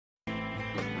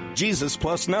Jesus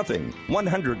plus nothing.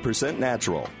 100%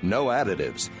 natural. No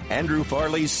additives. Andrew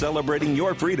Farley's celebrating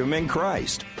your freedom in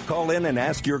Christ. Call in and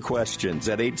ask your questions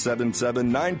at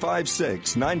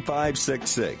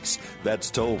 877-956-9566. That's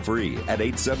toll free at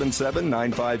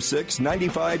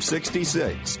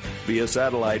 877-956-9566. Via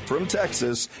satellite from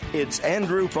Texas, it's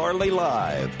Andrew Farley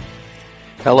Live.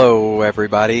 Hello,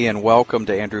 everybody, and welcome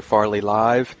to Andrew Farley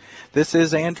Live. This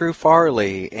is Andrew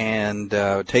Farley, and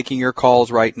taking your calls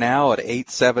right now at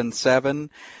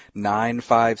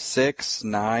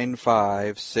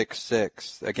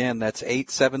 877-956-9566. Again, that's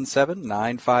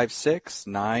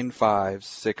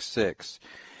 877-956-9566.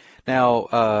 Now,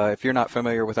 if you're not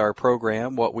familiar with our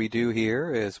program, what we do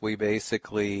here is we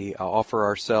basically offer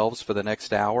ourselves for the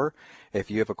next hour. If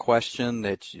you have a question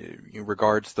that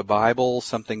regards the Bible,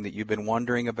 something that you've been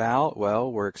wondering about,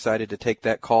 well, we're excited to take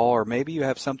that call. Or maybe you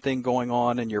have something going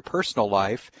on in your personal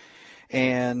life,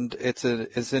 and it's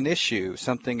an issue,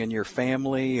 something in your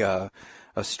family, a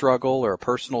struggle or a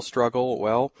personal struggle.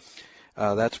 Well,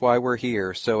 that's why we're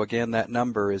here. So again, that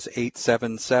number is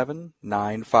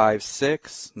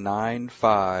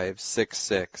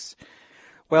 877-956-9566.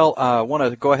 Well, I want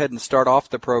to go ahead and start off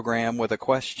the program with a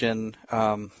question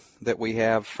that we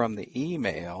have from the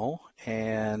email,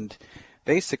 and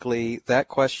basically that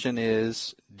question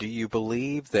is, do you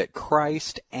believe that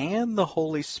Christ and the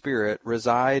Holy Spirit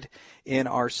reside in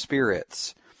our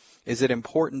spirits? Is it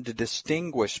important to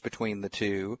distinguish between the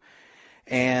two?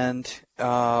 And,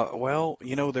 well,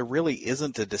 you know, there really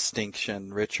isn't a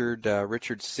distinction.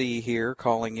 Richard C. here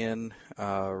calling in,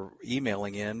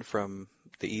 emailing in from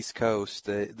the East Coast.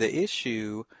 The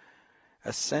issue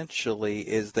essentially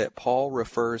is that Paul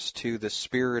refers to the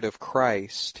Spirit of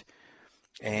Christ,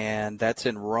 and that's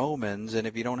in Romans, and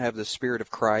if you don't have the Spirit of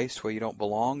Christ, well, you don't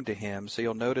belong to Him. So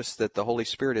you'll notice that the Holy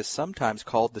Spirit is sometimes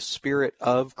called the Spirit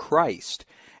of Christ,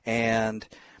 and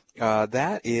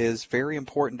that is very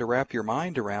important to wrap your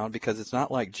mind around, because it's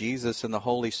not like Jesus and the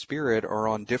Holy Spirit are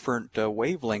on different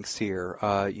wavelengths here.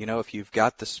 You know, if you've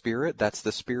got the Spirit, that's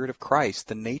the Spirit of Christ,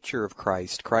 the nature of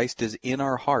Christ. Christ is in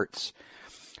our hearts.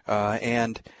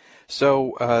 And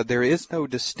so there is no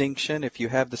distinction. If you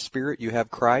have the Spirit, you have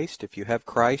Christ. If you have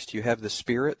Christ, you have the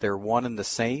Spirit. They're one and the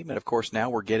same. And, of course, now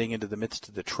we're getting into the midst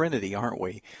of the Trinity, aren't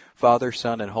we? Father,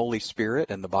 Son, and Holy Spirit.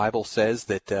 And the Bible says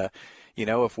that, you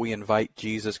know, if we invite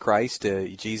Jesus Christ,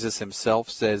 Jesus Himself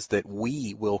says that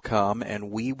we will come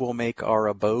and we will make our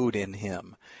abode in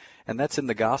Him. And that's in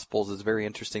the Gospels. It's very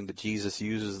interesting that Jesus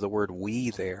uses the word we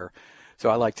there. So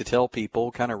I like to tell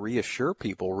people, kind of reassure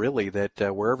people, really,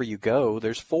 that wherever you go,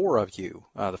 there's four of you,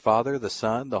 the Father, the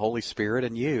Son, the Holy Spirit,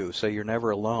 and you, so you're never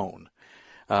alone.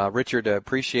 Richard,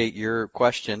 appreciate your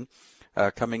question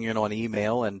coming in on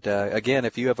email. And, again,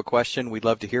 if you have a question, we'd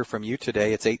love to hear from you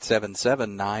today. It's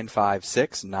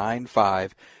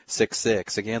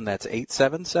 877-956-9566. Again, that's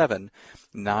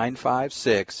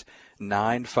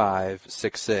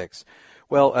 877-956-9566.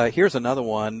 Well, here's another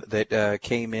one that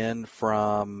came in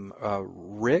from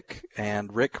Rick,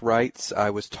 and Rick writes, I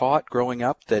was taught growing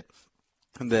up that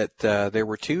there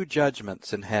were two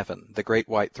judgments in heaven, the great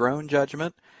white throne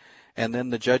judgment and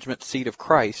then the judgment seat of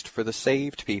Christ for the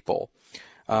saved people.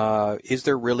 Is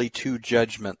there really two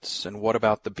judgments, and what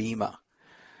about the Bema?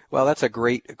 Well, that's a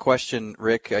great question,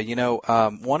 Rick.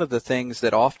 One of the things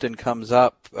that often comes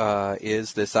up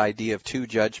is this idea of two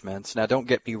judgments. Now, don't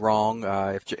get me wrong.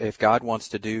 If God wants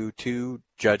to do two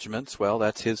judgments, well,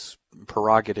 that's His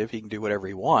prerogative. He can do whatever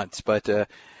He wants. But, the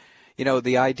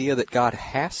idea that God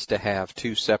has to have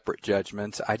two separate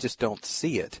judgments, I just don't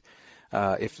see it.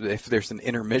 If there's an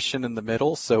intermission in the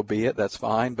middle, so be it. That's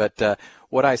fine. But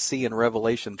what I see in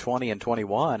Revelation 20 and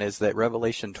 21 is that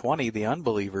Revelation 20, the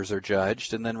unbelievers are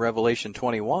judged, and then Revelation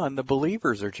 21, the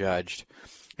believers are judged.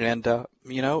 And,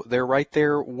 they're right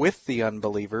there with the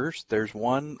unbelievers. There's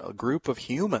one group of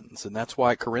humans, and that's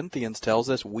why Corinthians tells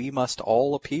us we must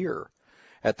all appear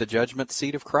at the judgment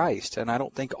seat of Christ. And I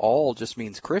don't think all just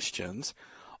means Christians.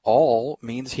 All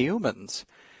means humans.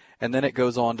 And then it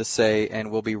goes on to say,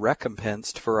 and will be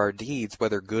recompensed for our deeds,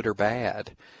 whether good or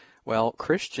bad. Well,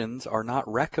 Christians are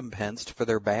not recompensed for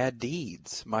their bad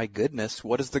deeds. My goodness,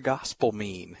 what does the gospel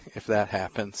mean if that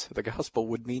happens? The gospel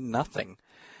would mean nothing.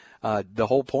 The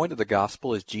whole point of the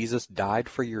gospel is Jesus died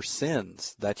for your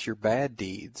sins. That's your bad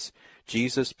deeds.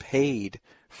 Jesus paid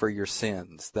for your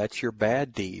sins. That's your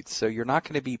bad deeds. So you're not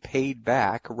going to be paid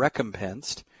back,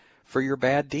 recompensed for your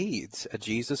bad deeds.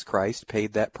 Jesus Christ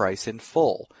paid that price in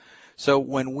full. So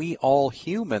when we all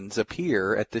humans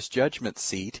appear at this judgment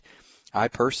seat, I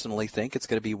personally think it's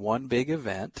going to be one big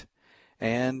event,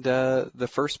 And the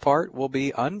first part will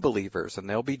be unbelievers, and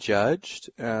they'll be judged,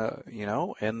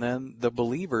 and then the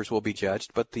believers will be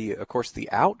judged. But of course, the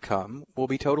outcome will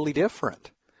be totally different.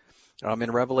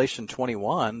 In Revelation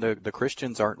 21, the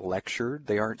Christians aren't lectured,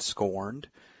 they aren't scorned,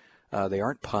 they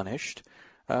aren't punished.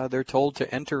 They're told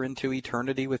to enter into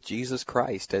eternity with Jesus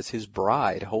Christ as his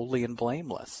bride, holy and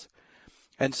blameless.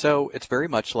 And so it's very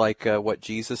much like what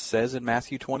Jesus says in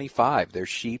Matthew 25. There's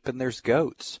sheep and there's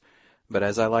goats. But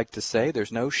as I like to say,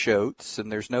 there's no shoats and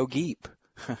there's no geep.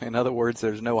 In other words,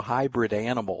 there's no hybrid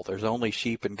animal. There's only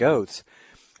sheep and goats.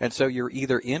 And so you're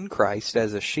either in Christ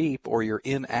as a sheep or you're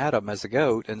in Adam as a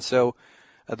goat. And so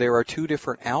there are two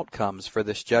different outcomes for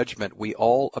this judgment. We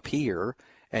all appear,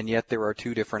 and yet there are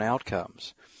two different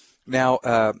outcomes. Now,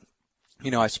 I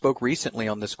spoke recently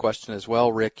on this question as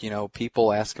well, Rick.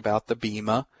 People ask about the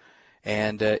bema.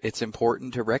 And it's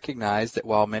important to recognize that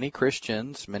while many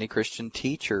Christian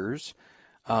teachers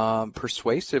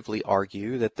persuasively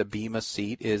argue that the bema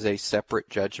seat is a separate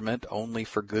judgment only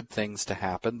for good things to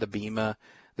happen, the bema,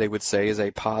 they would say, is a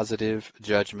positive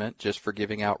judgment just for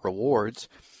giving out rewards.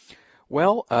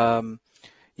 Well, the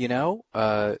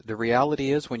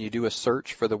reality is when you do a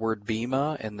search for the word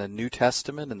bema in the New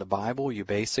Testament and the Bible, you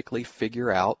basically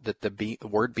figure out that the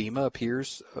word bema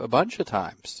appears a bunch of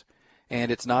times. And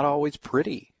it's not always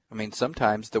pretty.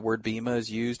 Sometimes the word bema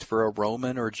is used for a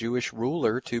Roman or Jewish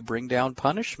ruler to bring down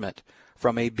punishment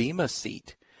from a bema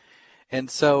seat.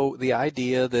 And so the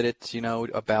idea that it's,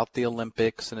 about the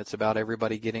Olympics and it's about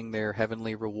everybody getting their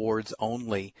heavenly rewards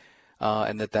only,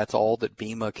 and that's all that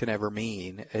bema can ever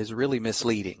mean, is really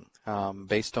misleading.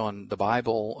 Based on the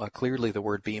Bible, clearly the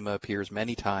word bema appears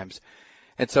many times.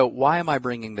 And so why am I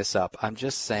bringing this up? I'm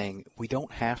just saying we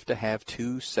don't have to have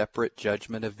two separate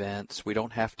judgment events. We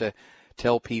don't have to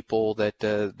tell people that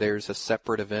there's a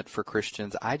separate event for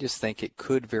Christians. I just think it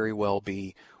could very well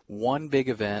be one big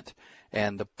event.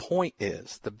 And the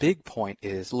big point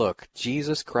is, look,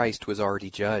 Jesus Christ was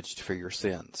already judged for your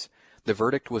sins. The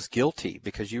verdict was guilty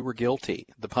because you were guilty.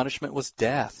 The punishment was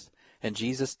death, and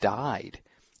Jesus died,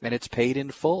 and it's paid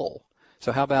in full.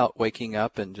 So how about waking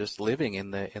up and just living in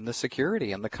the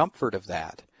security and the comfort of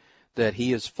that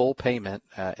he is full payment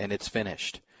and it's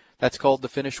finished. That's called the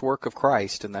finished work of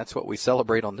Christ, and that's what we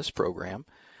celebrate on this program.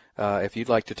 If you'd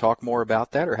like to talk more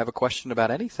about that or have a question about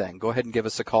anything, go ahead and give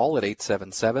us a call at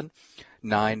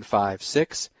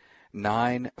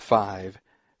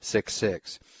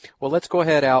 877-956-9566. Well, let's go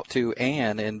ahead out to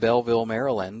Ann in Belleville,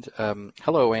 Maryland.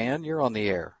 Hello, Ann. You're on the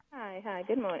air. Hi.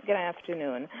 Good morning. Good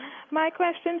afternoon. My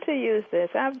question to you is this: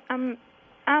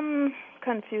 I'm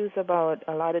confused about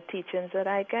a lot of teachings that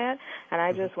I get, and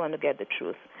I just want to get the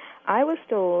truth. I was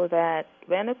told that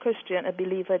when a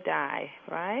believer die,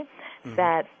 right,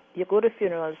 that you go to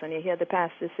funerals and you hear the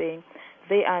pastor saying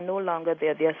they are no longer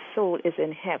there; their soul is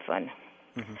in heaven.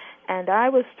 And I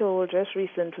was told just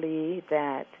recently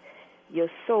that your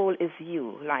soul is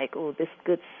you, like, this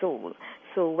good soul.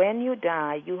 So when you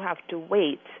die, you have to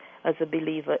wait as a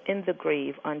believer in the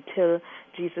grave until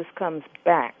Jesus comes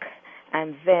back.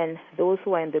 And then those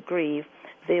who are in the grave,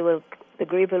 the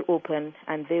grave will open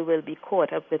and they will be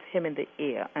caught up with him in the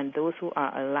air. And those who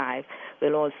are alive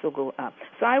will also go up.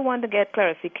 So I want to get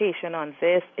clarification on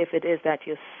this, if it is that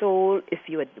your soul,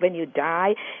 when you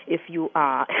die, if you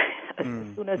are, as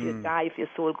soon as you die, if your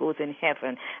soul goes in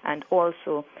heaven. And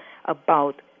also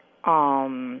about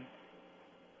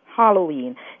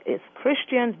Halloween. Is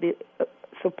Christians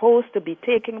supposed to be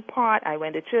taking part? I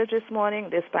went to church this morning.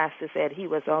 This pastor said he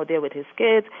was out there with his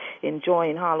kids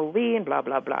enjoying Halloween, blah,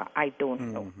 blah, blah. I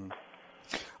don't know.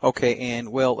 Okay, and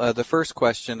the first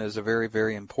question is a very,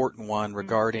 very important one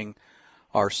regarding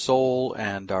our soul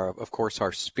and, of course,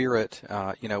 our spirit.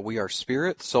 We are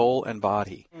spirit, soul, and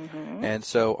body. And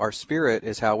so our spirit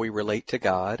is how we relate to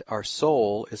God. Our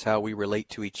soul is how we relate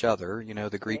to each other.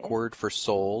 The Greek word for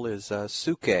soul is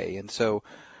suke. And so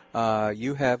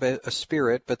you have a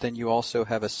spirit, but then you also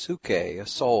have a suke, a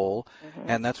soul,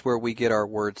 and that's where we get our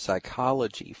word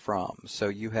psychology from. So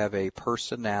you have a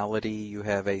personality, you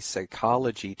have a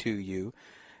psychology to you,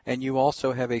 and you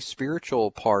also have a spiritual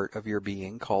part of your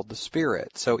being called the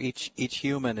spirit. So each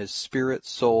human is spirit,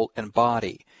 soul, and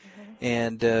body.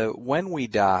 And when we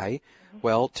die,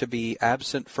 to be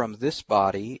absent from this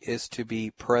body is to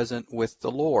be present with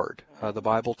the Lord. The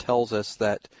Bible tells us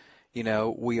that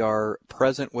we are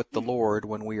present with the Lord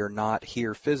when we are not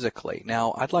here physically.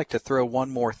 Now, I'd like to throw one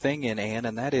more thing in, Ann,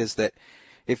 and that is that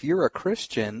if you're a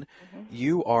Christian,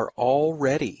 you are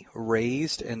already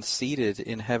raised and seated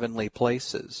in heavenly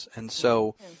places. And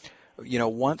so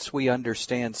once we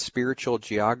understand spiritual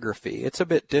geography, it's a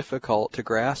bit difficult to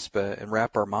grasp and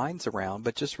wrap our minds around,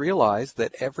 but just realize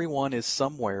that everyone is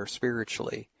somewhere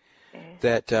spiritually.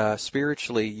 That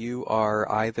spiritually you are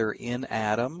either in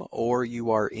Adam or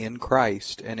you are in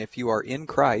Christ. And if you are in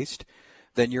Christ,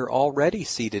 then you're already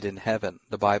seated in heaven.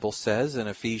 The Bible says in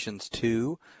Ephesians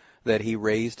 2 that he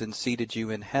raised and seated you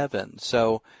in heaven.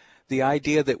 So the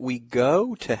idea that we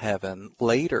go to heaven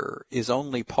later is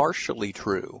only partially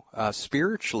true.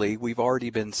 Spiritually, we've already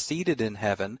been seated in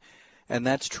heaven, and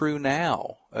that's true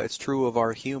now. It's true of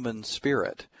our human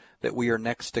spirit, that we are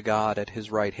next to God at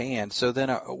his right hand. So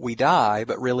then we die,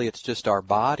 but really it's just our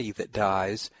body that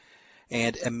dies.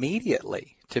 And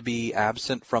immediately to be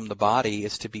absent from the body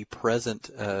is to be present,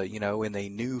 in a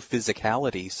new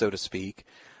physicality, so to speak.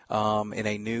 In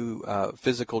a new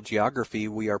physical geography,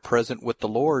 we are present with the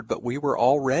Lord, but we were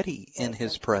already in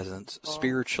his presence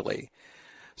spiritually.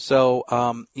 So,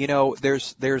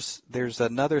 there's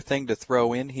another thing to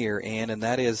throw in here, Ann, and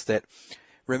that is that,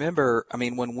 remember,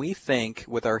 when we think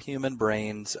with our human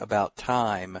brains about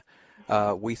time,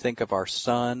 we think of our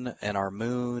sun and our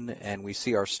moon, and we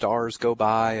see our stars go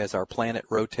by as our planet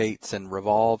rotates and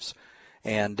revolves,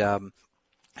 and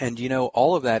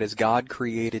all of that is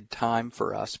God-created time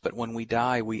for us. But when we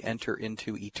die, we enter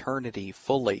into eternity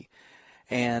fully.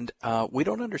 And we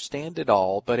don't understand it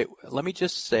all, but let me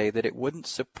just say that it wouldn't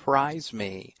surprise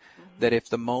me that if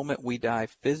the moment we die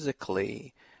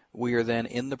physically, we are then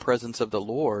in the presence of the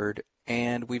Lord,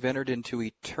 and we've entered into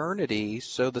eternity,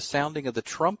 so the sounding of the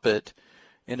trumpet,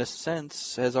 in a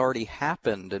sense, has already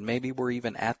happened, and maybe we're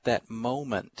even at that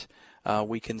moment.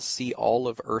 We can see all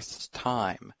of Earth's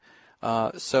time.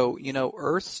 So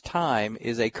Earth's time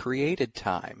is a created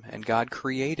time, and God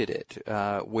created it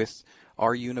with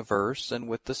our universe and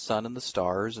with the sun and the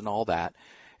stars and all that.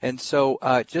 And so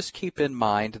just keep in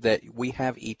mind that we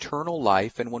have eternal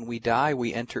life, and when we die,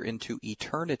 we enter into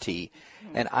eternity.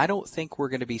 And I don't think we're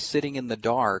going to be sitting in the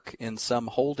dark in some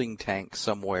holding tank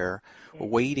somewhere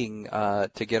waiting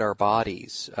to get our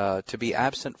bodies. To be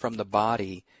absent from the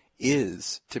body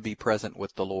is to be present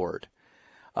with the Lord.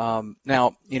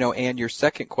 Now, Ann, your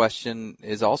second question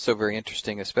is also very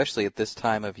interesting, especially at this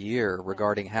time of year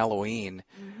regarding Halloween.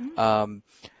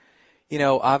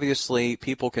 Obviously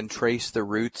people can trace the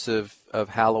roots of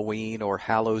Halloween or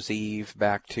Hallows Eve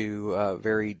back to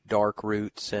very dark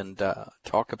roots and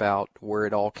talk about where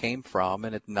it all came from,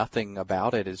 and nothing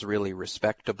about it is really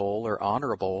respectable or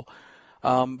honorable.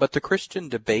 But the Christian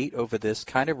debate over this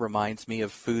kind of reminds me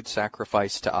of food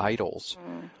sacrifice to idols.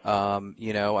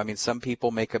 Some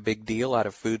people make a big deal out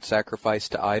of food sacrifice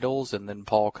to idols, and then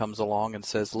Paul comes along and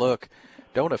says, look,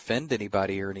 don't offend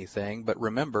anybody or anything, but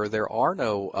remember, there are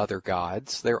no other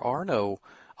gods. There are no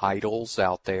idols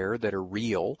out there that are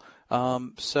real.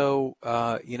 It's all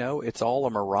a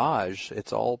mirage.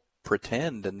 It's all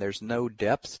pretend, and there's no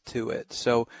depth to it.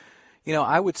 So,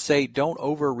 I would say don't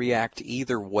overreact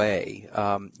either way.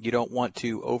 You don't want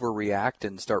to overreact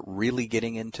and start really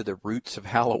getting into the roots of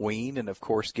Halloween and, of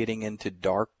course, getting into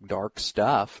dark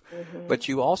stuff. But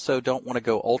you also don't want to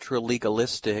go ultra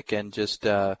legalistic and just,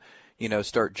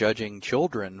 start judging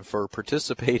children for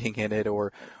participating in it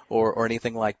or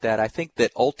anything like that. I think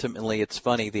that ultimately it's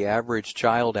funny. The average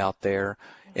child out there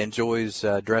enjoys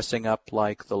dressing up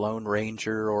like the Lone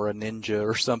Ranger or a ninja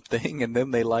or something, and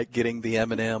then they like getting the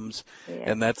M&Ms,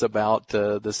 and that's about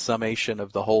the summation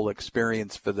of the whole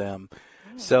experience for them.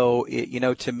 So,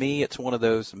 to me, it's one of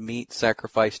those meat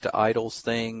sacrifice to idols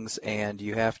things, and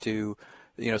you have to,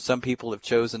 some people have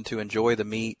chosen to enjoy the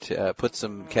meat, put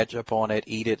some ketchup on it,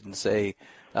 eat it, and say,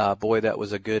 boy, that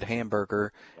was a good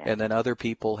hamburger. And then other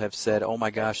people have said, oh, my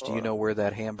gosh, do you know where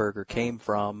that hamburger came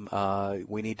from?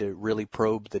 We need to really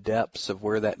probe the depths of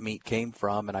where that meat came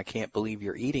from, and I can't believe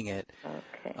you're eating it.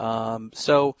 Okay.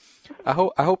 So I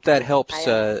hope that helps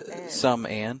some,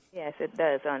 Ann. Yes, it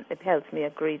does. It helps me a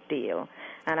great deal.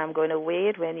 And I'm going to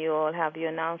wait when you all have your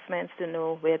announcements to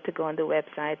know where to go on the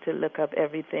website to look up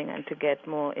everything and to get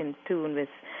more in tune with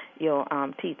your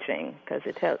teaching, because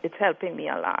it's helping me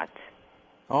a lot.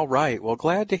 All right. Well,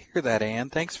 glad to hear that, Ann.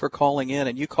 Thanks for calling in,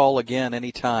 and you call again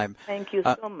anytime. Thank you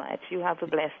so much. You have a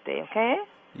blessed day, okay?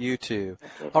 You too.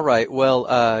 All right. Well,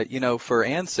 for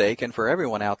Ann's sake and for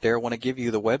everyone out there, I want to give you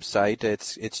the website.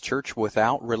 It's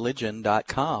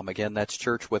churchwithoutreligion.com. Again, that's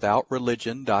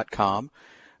churchwithoutreligion.com.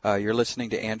 You're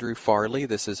listening to Andrew Farley.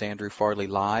 This is Andrew Farley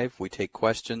Live. We take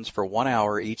questions for 1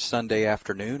 hour each Sunday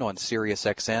afternoon on Sirius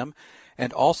XM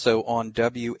and also on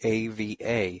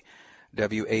WAVA.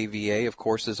 WAVA, of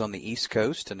course, is on the East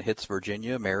Coast and hits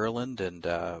Virginia, Maryland, and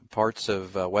parts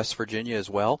of West Virginia as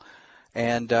well.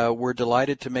 And we're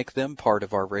delighted to make them part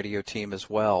of our radio team as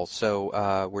well.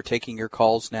 So we're taking your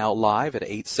calls now live at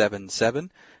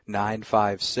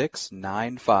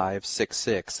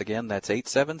 877-956-9566. Again, that's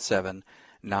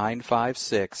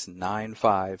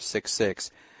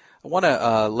 877-956-9566. I want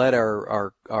to let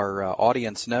our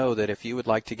audience know that if you would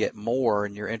like to get more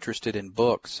and you're interested in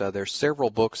books, there's several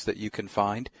books that you can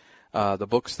find. The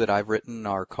books that I've written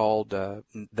are called The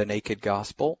Naked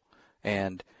Gospel,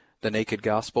 and The Naked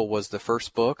Gospel was the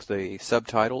first book. The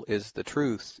subtitle is The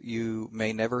Truth You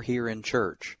May Never Hear in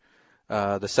Church.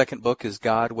 The second book is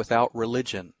God Without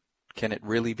Religion. Can it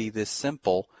really be this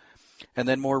simple? And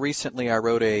then more recently I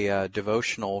wrote a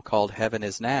devotional called Heaven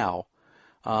is Now.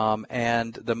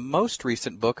 And the most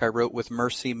recent book I wrote with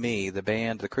Mercy Me,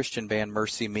 the Christian band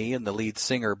Mercy Me, and the lead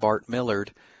singer Bart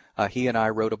Millard. He and I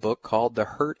wrote a book called The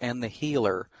Hurt and the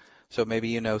Healer. So maybe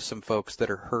you know some folks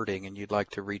that are hurting and you'd like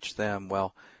to reach them.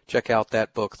 Well, check out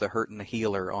that book, The Hurt and the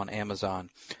Healer, on Amazon.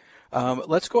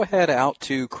 Let's go ahead out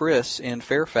to Chris in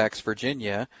Fairfax,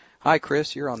 Virginia. Hi,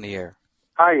 Chris. You're on the air.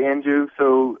 Hi, Andrew.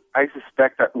 So I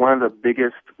suspect that one of the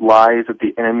biggest lies that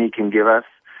the enemy can give us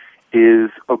is,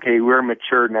 okay, we're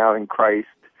mature now in Christ,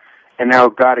 and now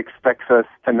God expects us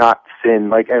to not sin.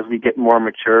 Like, as we get more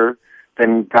mature,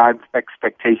 then God's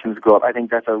expectations go up. I think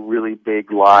that's a really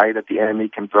big lie that the enemy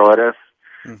can throw at us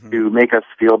to make us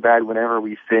feel bad whenever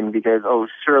we sin, because, oh,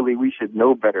 surely we should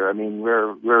know better. I mean,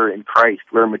 we're in Christ,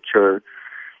 we're mature.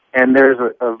 And there's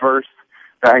a verse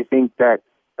that I think that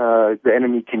the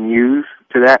enemy can use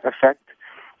to that effect,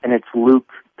 and it's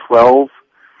Luke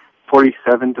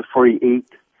 12:47-48.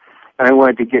 And I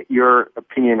wanted to get your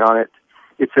opinion on it.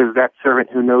 It says, that servant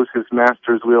who knows his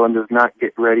master's will and does not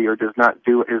get ready or does not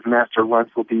do what his master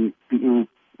wants will be beaten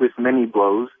with many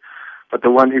blows. But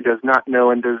the one who does not know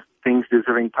and does things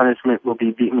deserving punishment will be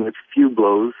beaten with few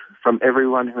blows. From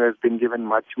everyone who has been given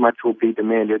much, much will be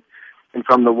demanded. And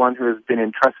from the one who has been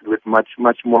entrusted with much,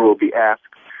 much more will be asked.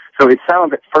 So it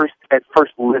sounds at first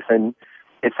listen,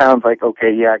 it sounds like,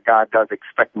 okay, yeah, God does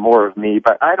expect more of me,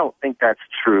 but I don't think that's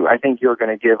true. I think you're going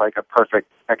to give like a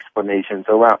perfect explanation,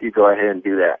 so why don't you go ahead and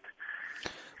do that?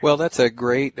 Well, that's a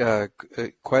great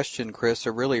question, Chris.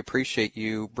 I really appreciate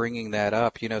you bringing that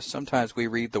up. You know, sometimes we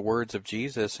read the words of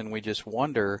Jesus and we just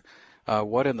wonder,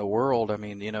 what in the world? I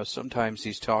mean, you know, sometimes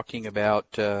he's talking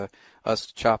about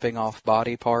us chopping off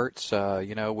body parts.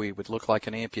 You know, we would look like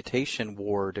an amputation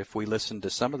ward if we listened to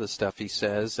some of the stuff he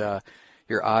says.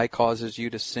 Your eye causes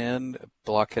you to sin,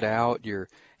 block it out. Your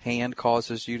hand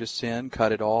causes you to sin,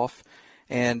 cut it off.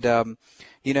 And,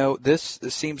 you know, this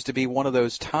seems to be one of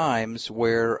those times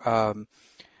where, you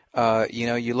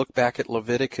know, you look back at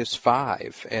Leviticus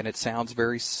 5, and it sounds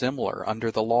very similar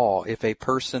under the law. If a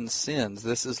person sins,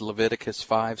 this is Leviticus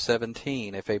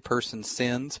 5:17. If a person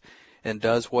sins and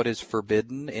does what is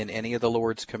forbidden in any of the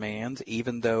Lord's commands,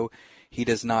 even though he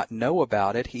does not know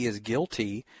about it, he is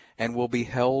guilty and will be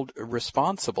held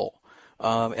responsible.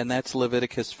 And that's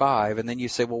Leviticus 5. And then you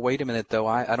say, well, wait a minute, though.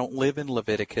 I don't live in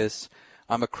Leviticus.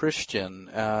 I'm a Christian.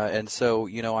 And so,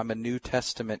 you know, I'm a New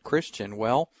Testament Christian.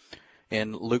 Well,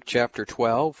 in Luke chapter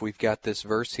 12, we've got this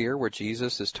verse here where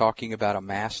Jesus is talking about a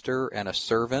master and a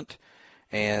servant.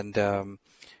 And,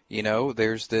 you know,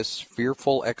 there's this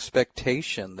fearful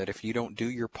expectation that if you don't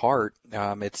do your part,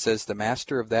 it says the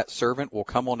master of that servant will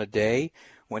come on a day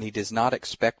when he does not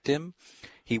expect him.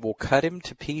 He will cut him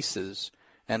to pieces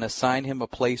and assign him a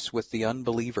place with the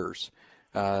unbelievers.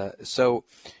 So,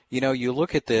 you know, you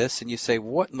look at this and you say,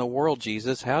 what in the world,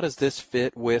 Jesus? How does this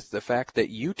fit with the fact that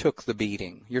you took the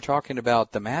beating? You're talking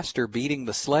about the master beating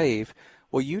the slave.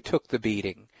 Well, you took the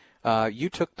beating. You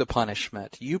took the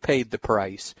punishment. You paid the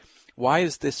price. Why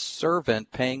is this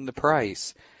servant paying the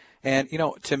price? And, you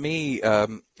know, to me,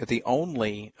 the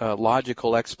only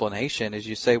logical explanation is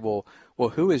you say, well,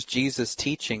 who is Jesus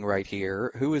teaching right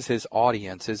here? Who is his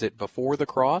audience? Is it before the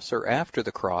cross or after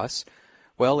the cross?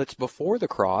 Well, it's before the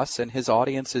cross, and his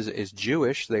audience is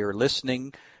Jewish. They are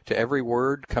listening to every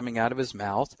word coming out of his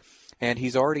mouth, and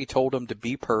he's already told them to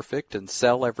be perfect and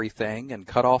sell everything and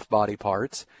cut off body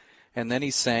parts. And then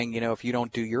he's saying, you know, if you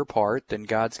don't do your part, then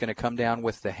God's going to come down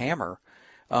with the hammer.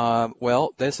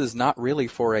 Well, this is not really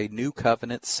for a new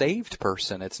covenant saved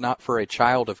person. It's not for a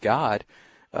child of God,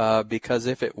 because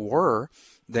if it were,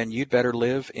 then you'd better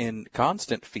live in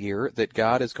constant fear that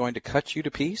God is going to cut you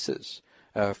to pieces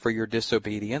for your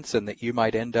disobedience, and that you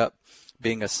might end up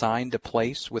being assigned a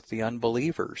place with the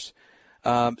unbelievers.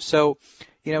 So,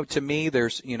 you know, to me,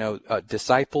 there's, you know,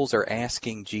 disciples are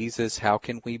asking Jesus, how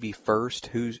can we be first?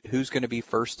 Who's going to be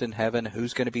first in heaven?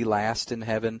 Who's going to be last in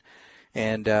heaven?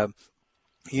 And,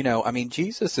 you know, I mean,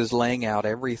 Jesus is laying out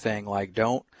everything like,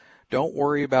 don't Don't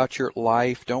worry about your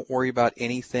life. Don't worry about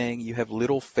anything. You have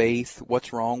little faith.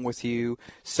 What's wrong with you?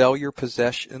 Sell your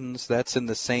possessions. That's in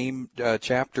the same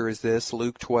chapter as this,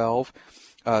 Luke 12.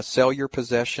 Sell your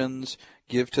possessions.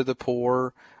 Give to the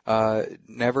poor.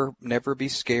 Never be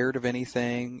scared of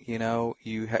anything.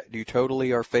 You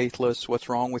totally are faithless. What's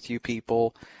wrong with you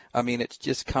people? I mean, it's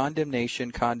just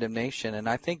condemnation. And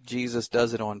I think Jesus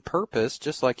does it on purpose,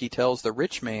 just like he tells the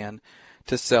rich man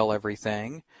to sell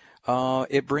everything.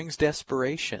 It brings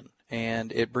desperation,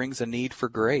 and it brings a need for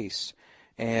grace.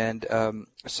 And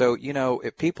so,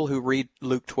 if people who read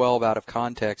Luke 12 out of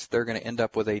context, they're going to end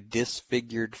up with a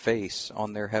disfigured face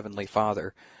on their Heavenly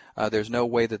Father. There's no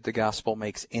way that the gospel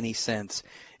makes any sense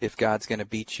if God's going to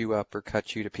beat you up or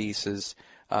cut you to pieces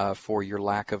for your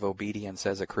lack of obedience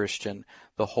as a Christian.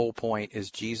 The whole point is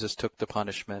Jesus took the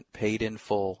punishment, paid in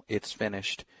full, it's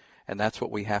finished. And that's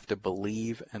what we have to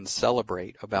believe and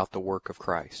celebrate about the work of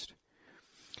Christ.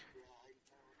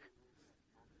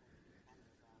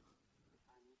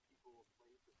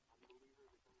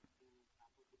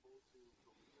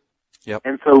 Yep.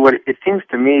 And so what it seems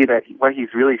to me that what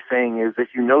he's really saying is if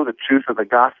you know the truth of the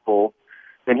gospel,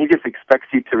 then he just expects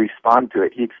you to respond to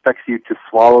it. He expects you to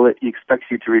swallow it. He expects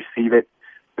you to receive it,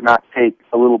 to not take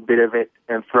a little bit of it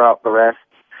and throw out the rest.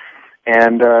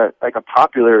 And like a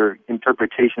popular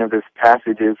interpretation of this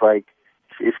passage is like,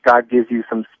 if God gives you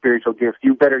some spiritual gifts,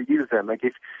 you better use them. Like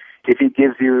if he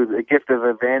gives you the gift of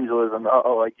evangelism,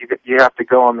 like you have to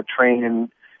go on the train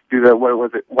and do the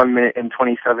 1 minute and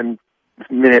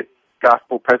 27-minute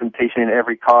gospel presentation in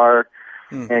every car,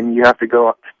 and you have to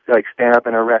go like stand up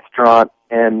in a restaurant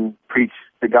and preach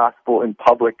the gospel in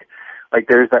public. Like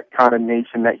there's that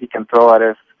condemnation that he can throw at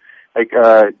us. Like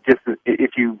just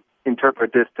if you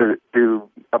interpret this to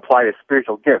apply to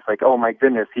spiritual gifts, like, oh my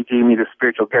goodness, he gave me the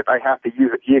spiritual gift, I have to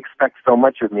use it. He expects so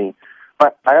much of me.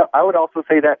 But I would also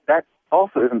say that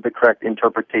also isn't the correct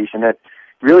interpretation. That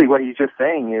really what he's just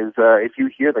saying is if you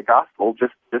hear the gospel,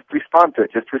 just respond to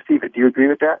it, just receive it. Do you agree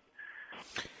with that?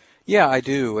 Yeah, I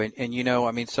do.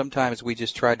 And sometimes we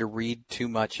just try to read too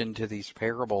much into these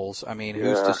parables. I mean,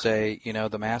 who's to say,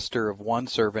 the master of one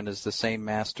servant is the same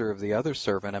master of the other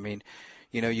servant? I mean,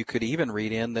 you could even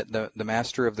read in that the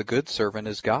master of the good servant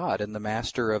is God and the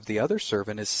master of the other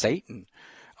servant is Satan.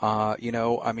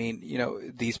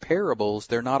 These parables,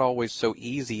 they're not always so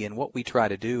easy. And what we try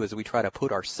to do is we try to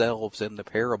put ourselves in the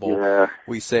parable. Yeah.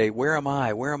 We say, where am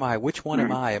I? Which one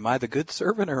am I? Am I the good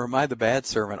servant or am I the bad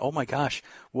servant? Oh my gosh,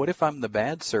 what if I'm the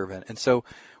bad servant? And so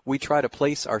we try to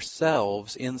place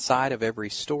ourselves inside of every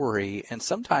story. And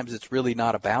sometimes it's really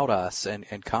not about us,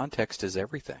 and context is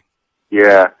everything.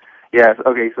 Yeah. Yes.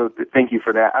 Okay. So thank you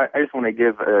for that. I just want to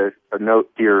give a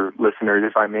note to your listeners,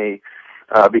 if I may,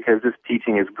 because this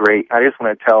teaching is great. I just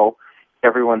want to tell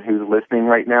everyone who's listening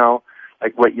right now,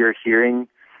 like what you're hearing,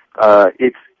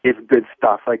 it's good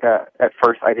stuff. Like at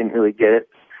first I didn't really get it,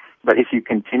 but if you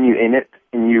continue in it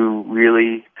and you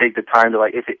really take the time to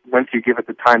once you give it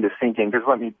the time to sink in, because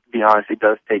let me be honest, it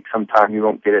does take some time. You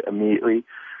won't get it immediately.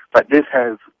 But this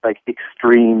has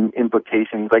extreme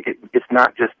implications. It's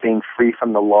not just being free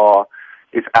from the law.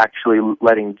 It's actually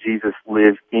letting Jesus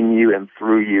live in you and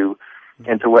through you.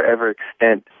 And to whatever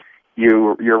extent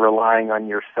you're relying on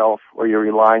yourself, or you're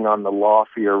relying on the law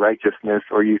for your righteousness,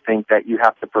 or you think that you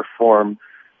have to perform,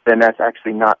 then that's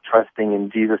actually not trusting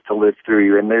in Jesus to live through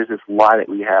you. And there's this lie that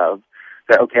we have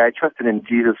that, okay, I trusted in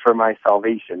Jesus for my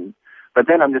salvation, but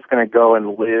then I'm just going to go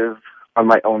and live on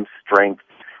my own strength.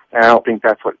 And I don't think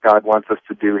that's what God wants us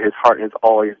to do. His heart has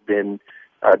always been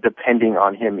depending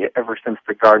on him ever since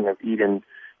the Garden of Eden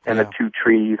and the two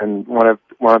trees. And one of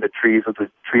the trees was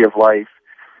the tree of life.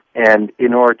 And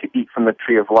in order to eat from the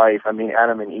tree of life,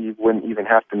 Adam and Eve wouldn't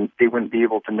be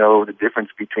able to know the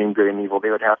difference between good and evil. They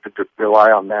would have to rely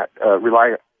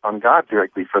on God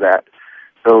directly for that.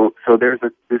 So there's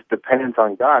this dependence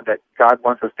on God that God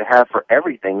wants us to have for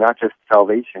everything, not just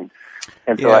salvation.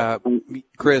 And so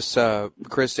Chris,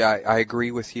 I agree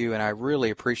with you, and I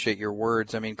really appreciate your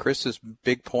words. Chris's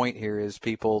big point here is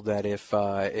that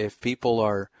if people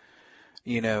are,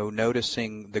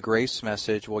 noticing the grace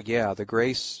message, well, yeah, the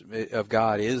grace of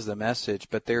God is the message,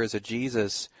 but there is a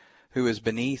Jesus who is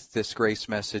beneath this grace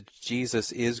message.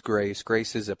 Jesus is grace.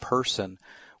 Grace is a person.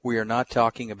 We are not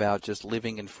talking about just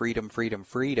living in freedom.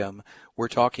 We're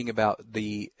talking about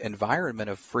the environment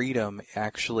of freedom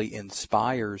actually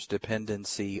inspires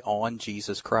dependency on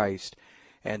Jesus Christ.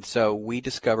 And so we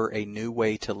discover a new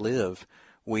way to live.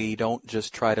 We don't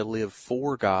just try to live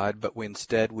for God, but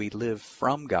instead we live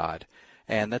from God.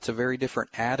 And that's a very different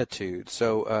attitude.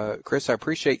 So, Chris, I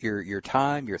appreciate your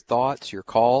time, your thoughts, your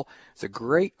call. It's a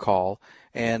great call.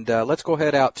 And let's go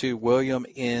ahead out to William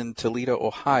in Toledo,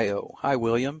 Ohio. Hi,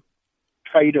 William.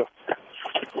 How you doing?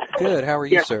 Good. How are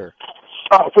you, sir?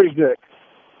 Oh, pretty good.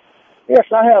 Yes,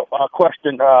 I have a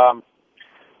question.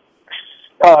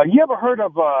 You ever heard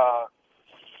of an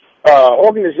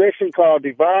organization called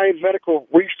Divine Medical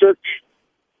Research,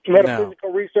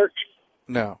 Metaphysical Research?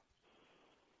 No.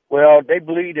 Well, they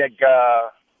believe that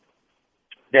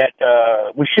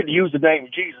we shouldn't use the name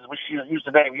of Jesus. We should use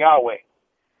the name of Yahweh.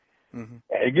 Mm-hmm.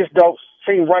 It just don't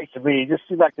seem right to me. It just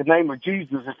seems like the name of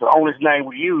Jesus is the only name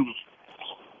we use.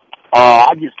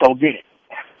 I just don't get it.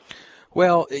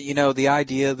 Well, the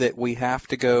idea that we have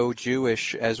to go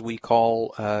Jewish as we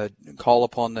call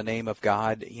upon the name of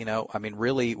God,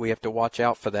 really we have to watch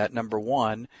out for that. Number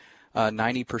one,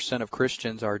 90% of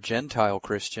Christians are Gentile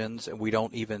Christians, and we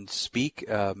don't even speak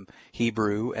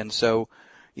Hebrew. And so,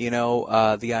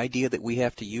 the idea that we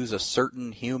have to use a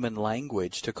certain human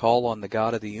language to call on the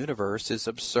God of the universe is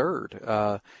absurd.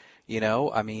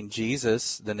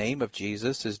 Jesus, the name of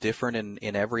Jesus is different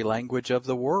in every language of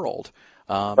the world.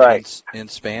 Right. In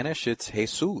Spanish, it's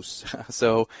Jesus.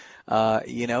 So,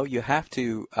 you have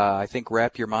to, I think,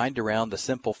 wrap your mind around the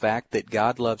simple fact that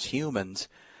God loves humans.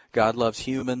 God loves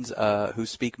humans who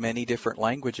speak many different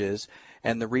languages.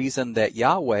 And the reason that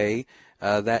Yahweh,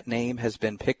 that name has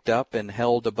been picked up and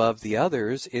held above the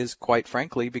others is, quite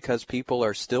frankly, because people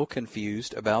are still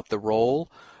confused about the role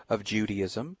of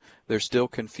Judaism. They're still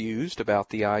confused about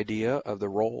the idea of the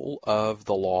role of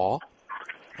the law.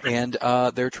 And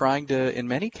they're trying to, in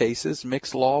many cases,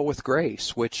 mix law with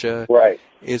grace, which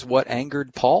is what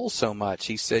angered Paul so much.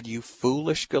 He said, "You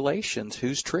foolish Galatians,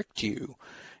 who's tricked you?"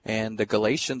 And the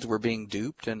Galatians were being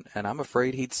duped, and I'm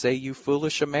afraid he'd say, "You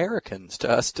foolish Americans,"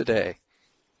 to us today.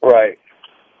 Right.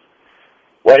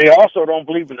 Well, they also don't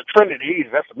believe in the Trinity.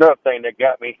 That's another thing that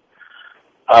got me.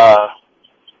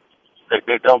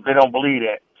 They don't believe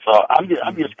that. So I'm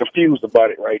just confused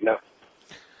about it right now.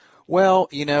 Well,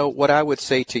 what I would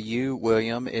say to you,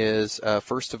 William, is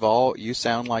first of all, you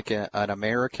sound like an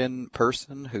American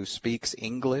person who speaks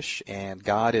English, and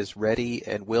God is ready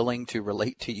and willing to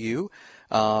relate to you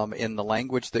in the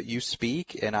language that you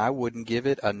speak, and I wouldn't give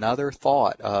it another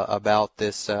thought about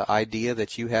this idea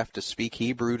that you have to speak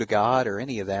Hebrew to God or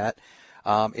any of that.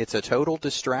 It's a total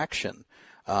distraction.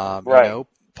 Right.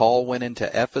 Paul went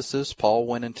into Ephesus, Paul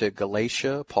went into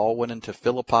Galatia, Paul went into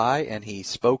Philippi, and he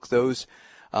spoke those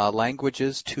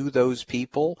languages to those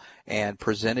people and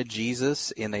presented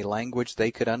Jesus in a language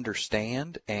they could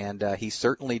understand. And he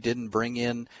certainly didn't bring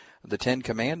in the Ten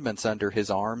Commandments under his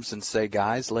arms and say,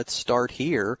 "Guys, let's start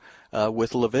here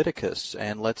with Leviticus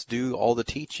and let's do all the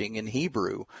teaching in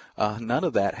Hebrew." None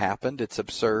of that happened. It's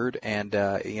absurd. And,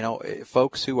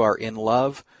 folks who are in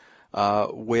love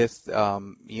with,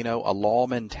 a law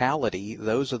mentality,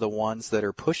 those are the ones that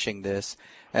are pushing this.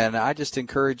 And I just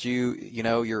encourage you,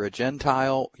 you're a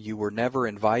Gentile. You were never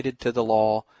invited to the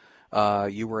law.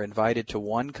 You were invited to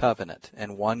one covenant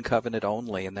and one covenant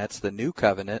only, and that's the new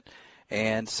covenant.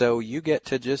 And so you get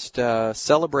to just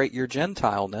celebrate your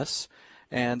Gentileness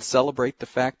and celebrate the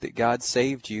fact that God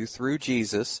saved you through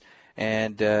Jesus.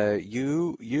 And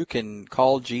you can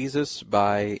call Jesus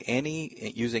by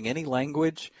using any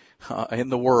language in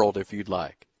the world if you'd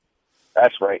like.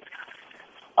 That's right.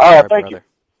 All right, thank you.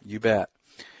 You bet.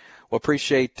 Well,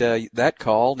 appreciate that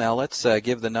call. Now let's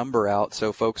give the number out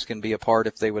so folks can be a part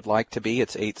if they would like to be.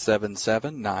 It's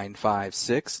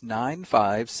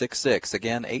 877-956-9566.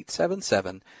 Again,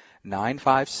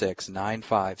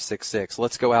 877-956-9566.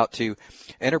 Let's go out to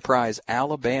Enterprise,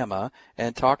 Alabama,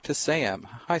 and talk to Sam.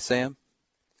 Hi, Sam.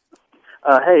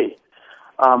 Hey.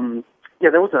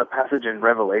 There was a passage in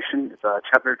Revelation. It's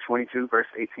chapter 22, verse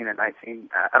 18 and 19.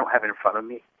 I don't have it in front of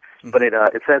me. But it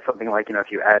says something like,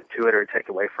 if you add to it or take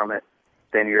away from it,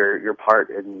 then your part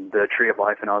in the tree of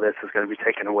life and all this is going to be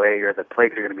taken away, or the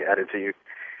plagues are going to be added to you.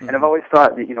 Mm-hmm. And I've always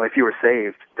thought that, if you were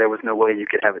saved, there was no way you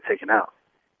could have it taken out.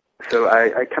 So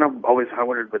I kind of always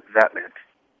wondered what that meant.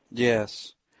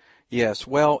 Yes.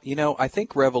 Well, I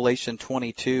think Revelation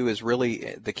 22 is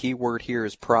really, the key word here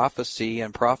is prophecy,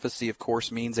 and prophecy, of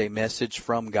course, means a message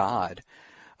from God.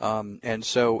 And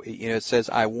so, it says,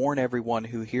 "I warn everyone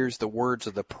who hears the words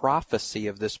of the prophecy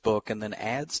of this book," and then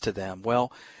adds to them.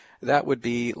 Well, that would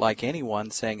be like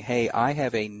anyone saying, "Hey, I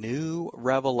have a new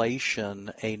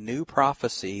revelation, a new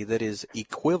prophecy that is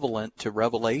equivalent to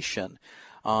Revelation.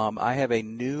 I have a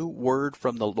new word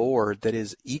from the Lord that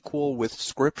is equal with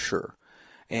Scripture.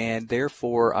 And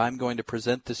therefore, I'm going to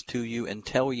present this to you and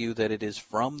tell you that it is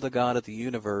from the God of the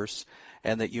universe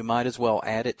and that you might as well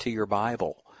add it to your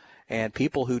Bible." And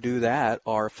people who do that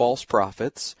are false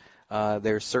prophets.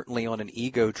 They're certainly on an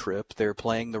ego trip. They're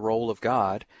playing the role of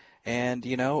God. And,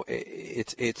 you know,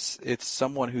 it's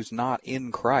someone who's not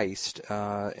in Christ.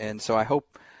 And so I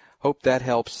hope that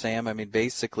helps, Sam. I mean,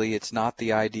 basically, it's not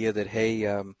the idea that, hey,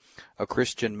 a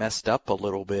Christian messed up a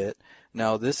little bit.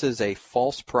 No, this is a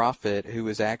false prophet who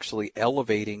is actually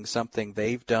elevating something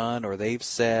they've done or they've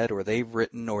said or they've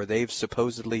written or they've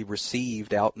supposedly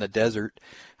received out in the desert.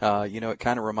 You know, it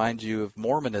kind of reminds you of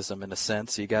Mormonism in a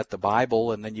sense. You got the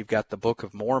Bible and then you've got the Book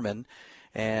of Mormon.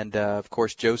 And, of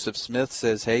course, Joseph Smith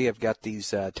says, hey, I've got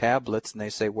these tablets. And they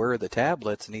say, where are the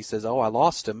tablets? And he says, oh, I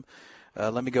lost them.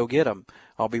 Let me go get them.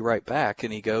 I'll be right back.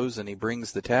 And he goes and he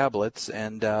brings the tablets,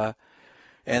 and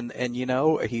you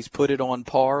know, he's put it on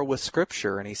par with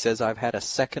Scripture, and he says, I've had a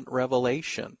second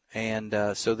revelation. And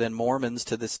so then Mormons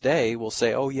to this day will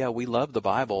say, oh, yeah, we love the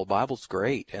Bible. The Bible's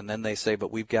great. And then they say,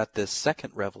 but we've got this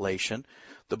second revelation,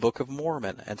 the Book of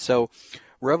Mormon. And so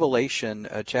Revelation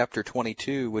chapter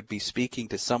 22 would be speaking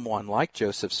to someone like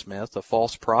Joseph Smith, a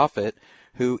false prophet,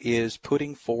 who is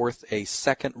putting forth a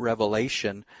second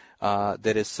revelation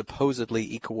that is supposedly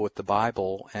equal with the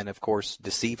Bible and, of course,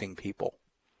 deceiving people.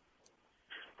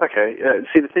 Okay.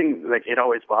 See, the thing, like, it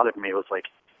always bothered me was, like,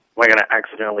 am I going to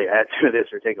accidentally add to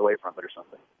this or take away from it or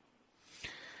something?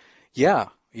 Yeah.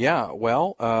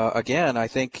 Well, again, I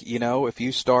think, you know, if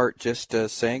you start just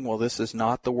saying, well, this is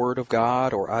not the Word of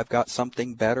God, or I've got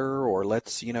something better, or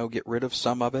let's, you know, get rid of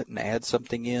some of it and add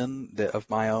something in of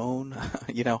my own,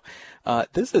 you know,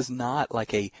 this is not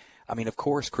like I mean, of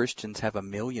course, Christians have a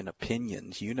million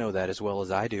opinions. You know that as well as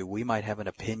I do. We might have an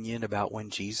opinion about when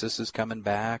Jesus is coming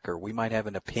back, or we might have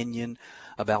an opinion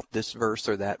about this verse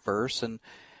or that verse.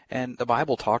 And the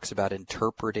Bible talks about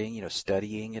interpreting, you know,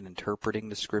 studying and interpreting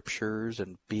the Scriptures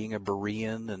and being a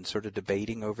Berean and sort of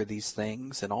debating over these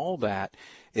things. And all that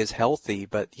is healthy.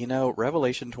 But, you know,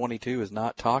 Revelation 22 is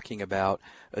not talking about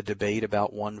a debate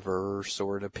about one verse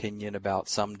or an opinion about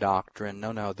some doctrine.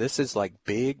 No, this is like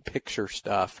big picture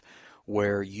stuff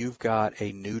where you've got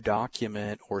a new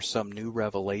document or some new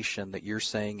revelation that you're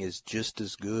saying is just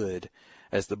as good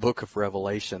as the book of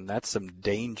Revelation. That's some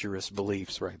dangerous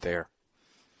beliefs right there.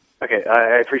 Okay,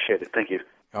 I appreciate it. Thank you.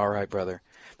 All right, brother.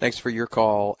 Thanks for your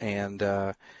call. And,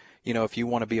 you know, if you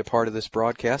want to be a part of this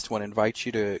broadcast, I want to invite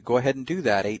you to go ahead and do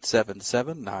that.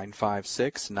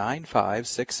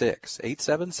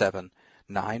 877-956-9566.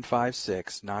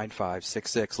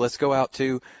 877-956-9566. Let's go out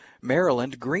to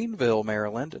Maryland, Greenville,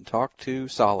 Maryland, and talk to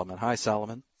Solomon. Hi,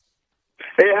 Solomon.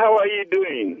 Hey, how are you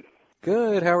doing?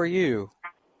 Good. How are you?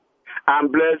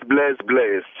 I'm blessed.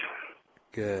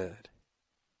 Good.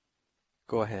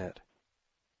 Go ahead.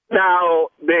 Now,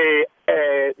 the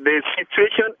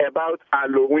situation about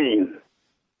Halloween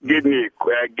gave me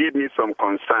some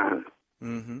concern.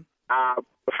 Mm-hmm.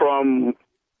 From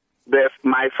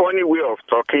my funny way of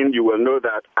talking, you will know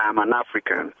that I'm an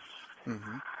African.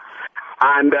 Mm-hmm.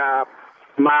 And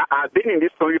I've been in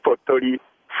this country for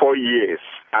 34 years.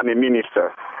 I'm a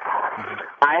minister. Mm-hmm.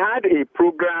 I had a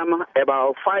program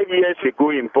about 5 years ago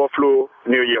in Buffalo,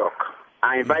 New York.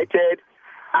 I invited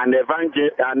an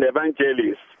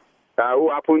evangelist who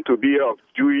happened to be of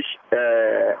Jewish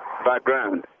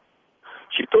background.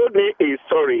 She told me a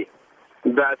story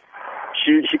that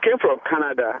she came from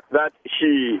Canada, that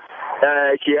she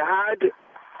had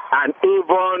an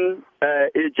Avon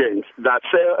agent that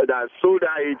sold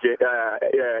her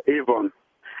Avon,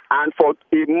 and for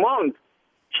a month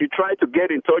she tried to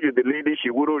get in touch with the lady. She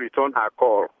wouldn't return her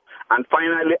call, and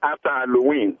finally after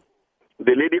Halloween,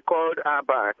 the lady called her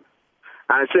back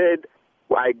and said,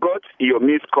 I got your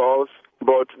missed calls,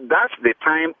 but that's the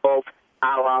time of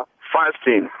our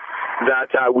fasting,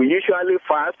 that we usually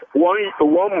fast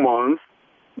one month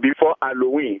before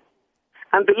Halloween.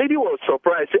 And the lady was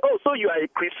surprised. Said, oh, so you are a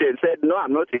Christian? Said, no,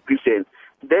 I'm not a Christian.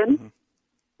 Then,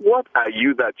 what are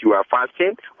you that you are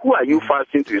fasting? Who are you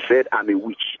fasting to? He said, I'm a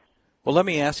witch. Well, let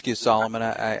me ask you, Solomon,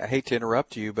 I hate to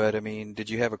interrupt you, but, I mean, did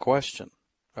you have a question?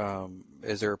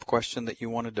 Is there a question that you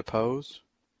wanted to pose?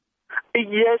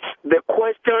 Yes, the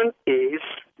question is,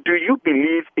 do you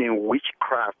believe in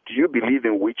witchcraft? Do you believe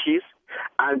in witches?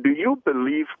 And do you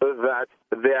believe that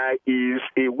there is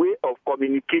a way of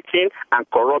communicating and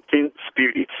corrupting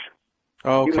spirits?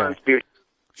 Okay. Human spirits.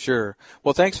 Sure.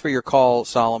 Well, thanks for your call,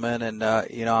 Solomon, and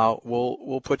you know,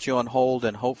 we'll put you on hold,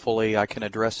 and hopefully I can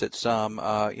address it some.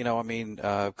 You know, I mean,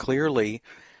 clearly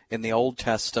in the Old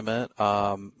Testament,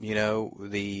 you know,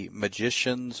 the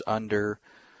magicians under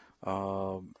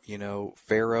you know,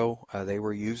 Pharaoh, they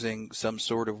were using some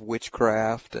sort of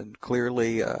witchcraft, and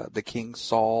clearly the King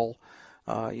Saul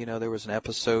There was an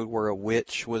episode where a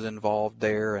witch was involved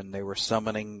there, and they were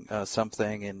summoning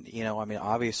something. And,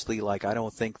 obviously, I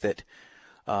don't think that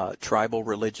tribal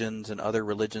religions and other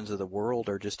religions of the world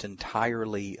are just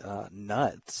entirely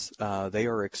nuts. They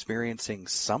are experiencing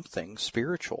something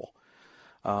spiritual.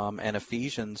 And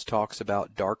Ephesians talks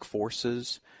about dark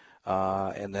forces,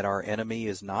 and that our enemy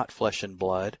is not flesh and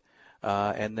blood,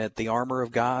 and that the armor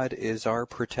of God is our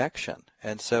protection.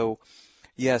 And so,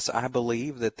 yes, I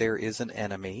believe that there is an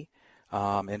enemy.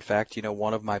 In fact,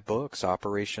 one of my books,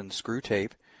 Operation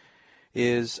Screwtape,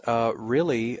 is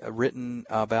really written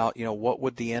about, what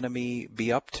would the enemy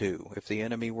be up to? If the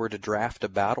enemy were to draft a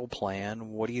battle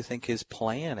plan, what do you think his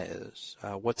plan is?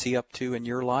 What's he up to in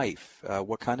your life?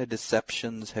 What kind of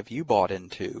deceptions have you bought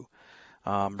into?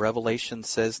 Revelation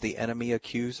says the enemy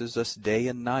accuses us day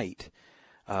and night.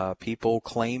 People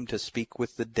claim to speak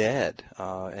with the dead,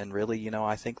 and really,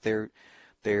 I think they're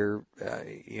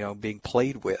being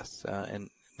played with, and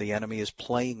the enemy is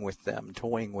playing with them,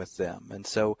 toying with them. And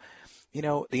so,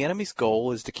 the enemy's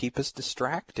goal is to keep us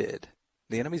distracted.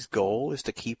 The enemy's goal is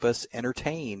to keep us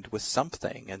entertained with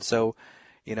something. And so,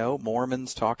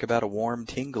 Mormons talk about a warm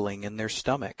tingling in their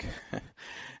stomach.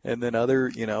 And then other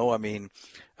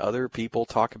people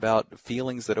talk about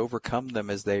feelings that overcome them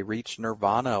as they reach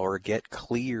nirvana or get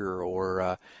clear,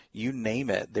 or you name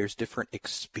it. There's different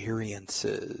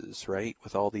experiences, right,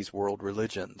 with all these world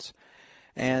religions.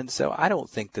 And so I don't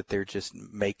think that they're just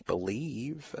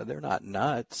make-believe. They're not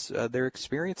nuts. They're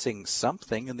experiencing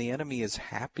something, and the enemy is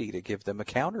happy to give them a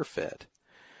counterfeit.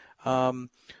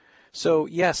 So,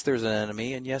 yes, there's an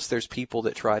enemy, and yes, there's people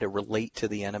that try to relate to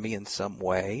the enemy in some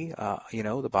way.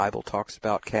 The Bible talks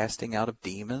about casting out of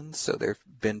demons, so there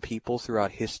have been people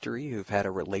throughout history who've had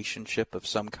a relationship of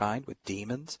some kind with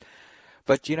demons.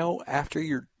 But, after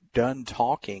you're done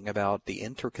talking about the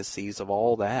intricacies of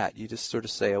all that, you just sort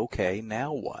of say, okay,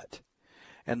 now what?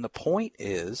 And the point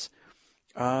is,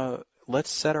 let's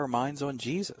set our minds on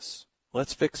Jesus.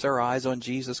 Let's fix our eyes on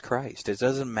Jesus Christ. It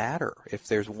doesn't matter if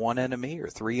there's one enemy or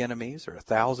 3 enemies or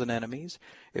 1,000 enemies.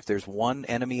 If there's one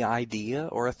enemy idea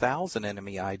or 1,000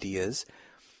 enemy ideas,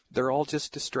 they're all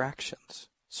just distractions.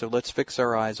 So let's fix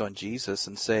our eyes on Jesus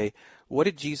and say, what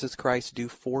did Jesus Christ do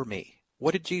for me?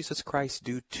 What did Jesus Christ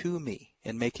do to me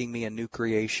in making me a new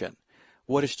creation?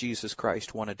 What does Jesus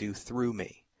Christ want to do through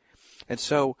me? And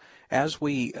so as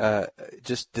we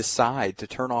just decide to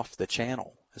turn off the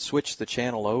channel, switch the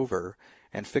channel over,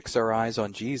 and fix our eyes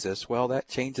on Jesus, well, that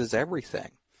changes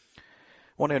everything. I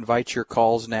want to invite your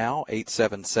calls now,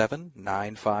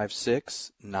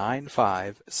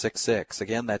 877-956-9566.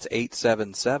 Again, that's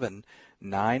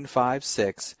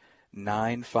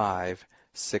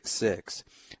 877-956-9566.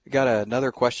 We got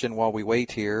another question while we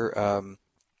wait here,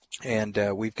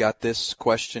 and we've got this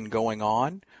question going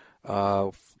on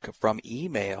from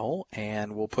email,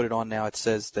 and we'll put it on now. It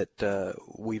says that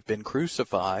we've been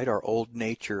crucified, our old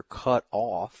nature cut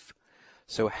off.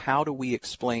 So how do we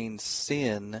explain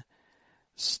sin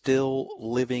still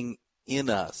living in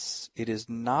us? It is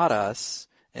not us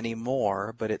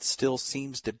anymore, but it still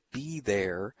seems to be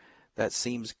there. That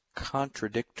seems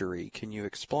contradictory. Can you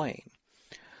explain?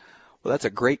 Well, that's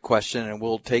a great question, and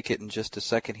we'll take it in just a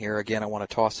second here. Again, I want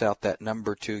to toss out that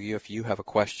number to you if you have a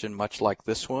question much like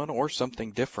this one or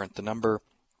something different. The number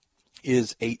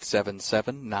is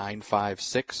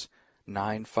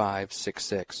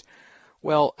 877-956-9566.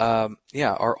 Well,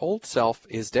 our old self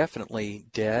is definitely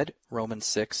dead, Romans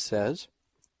 6 says.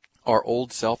 Our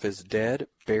old self is dead,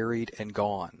 buried, and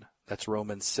gone. That's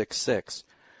Romans 6:6.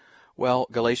 Well,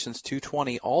 Galatians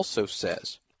 2:20 also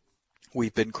says,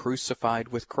 we've been crucified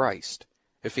with Christ.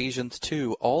 Ephesians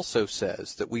 2 also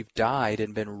says that we've died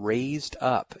and been raised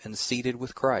up and seated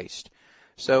with Christ.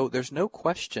 So there's no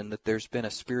question that there's been a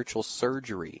spiritual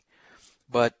surgery.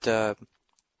 But, we're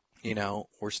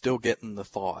still getting the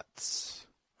thoughts.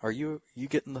 Are you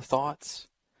getting the thoughts?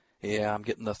 Yeah, I'm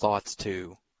getting the thoughts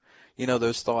too.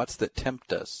 Those thoughts that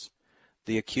tempt us.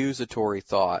 The accusatory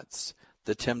thoughts,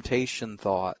 the temptation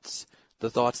thoughts, the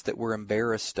thoughts that we're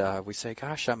embarrassed of. We say,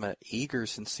 gosh, I'm an eager,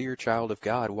 sincere child of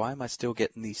God. Why am I still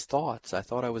getting these thoughts? I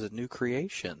thought I was a new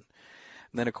creation.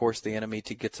 And then, of course, the enemy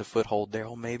gets a foothold there.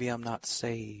 Oh, maybe I'm not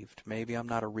saved. Maybe I'm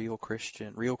not a real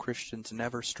Christian. Real Christians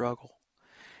never struggle.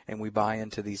 And we buy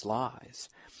into these lies.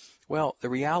 Well, the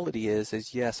reality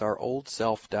is yes, our old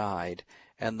self died,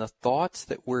 and the thoughts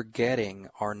that we're getting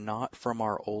are not from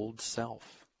our old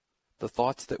self. The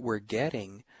thoughts that we're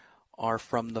getting are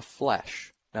from the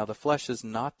flesh. Now, the flesh is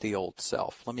not the old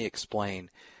self. Let me explain.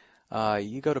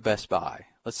 You go to Best Buy.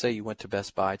 Let's say you went to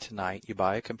Best Buy tonight. You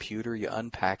buy a computer, you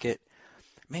unpack it.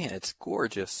 man, it's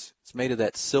gorgeous. It's made of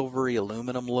that silvery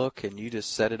aluminum look, and you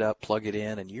just set it up, plug it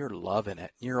in, and you're loving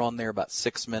it. You're on there about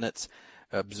 6 minutes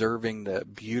observing the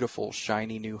beautiful,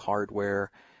 shiny new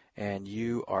hardware, and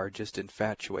you are just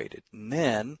infatuated. And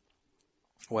then,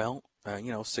 well,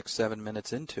 6, 7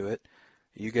 minutes into it,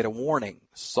 you get a warning,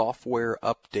 software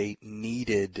update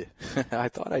needed. I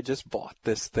thought I just bought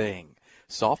this thing.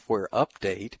 Software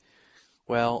update?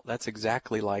 Well, that's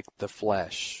exactly like the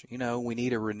flesh. We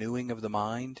need a renewing of the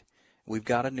mind. We've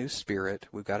got a new spirit.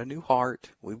 We've got a new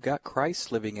heart. We've got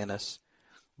Christ living in us.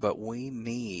 But we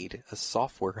need a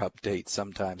software update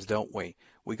sometimes, don't we?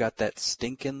 We got that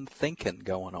stinking thinking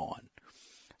going on.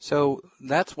 So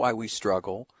that's why we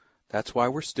struggle. That's why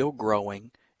we're still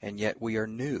growing, and yet we are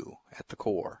new at the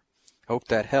core. Hope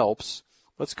that helps.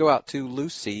 Let's go out to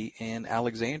Lucy in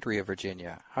Alexandria,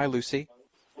 Virginia. Hi, Lucy.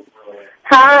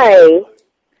 Hi.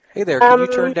 Hey there, can you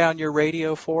turn down your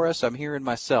radio for us? I'm hearing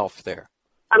myself there.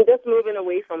 I'm just moving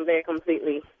away from there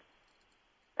completely.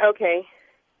 Okay.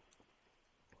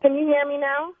 Can you hear me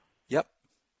now? Yep.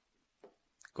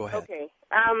 Go ahead. Okay.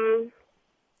 I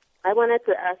wanted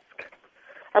to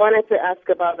ask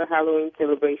about the Halloween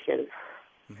celebration.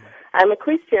 Mm-hmm. I'm a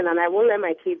Christian, and I won't let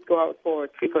my kids go out for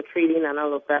trick-or-treating and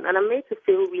all of that. And I'm made to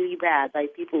feel really bad by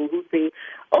people who say,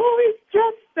 oh, it's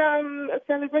just a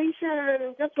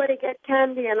celebration, just where they get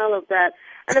candy and all of that.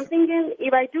 And I'm thinking,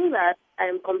 if I do that, I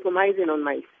am compromising on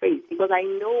my faith, because I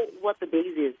know what the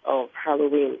basis of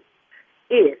Halloween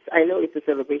is. I know it's a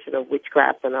celebration of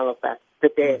witchcraft and all of that, the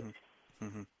dead. Mm-hmm.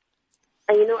 Mm-hmm.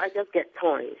 And, I just get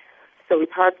torn. So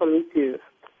it's hard for me to...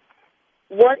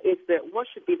 What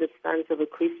should be the stance of a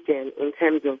Christian in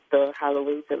terms of the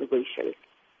Halloween celebration?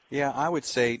 Yeah, I would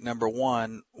say, number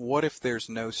one, what if there's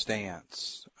no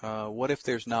stance? What if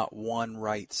there's not one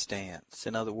right stance?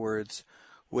 In other words,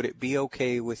 would it be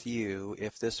okay with you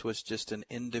if this was just an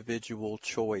individual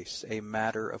choice, a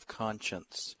matter of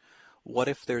conscience? What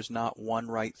if there's not one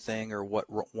right thing or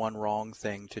one wrong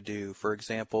thing to do? For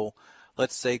example,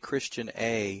 let's say Christian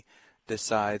A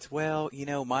decides, well,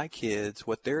 my kids,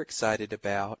 what they're excited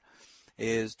about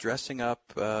is dressing up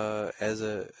as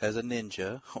a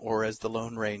ninja, or as the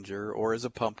Lone Ranger, or as a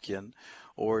pumpkin,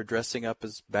 or dressing up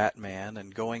as Batman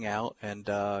and going out and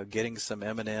getting some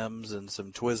M&Ms and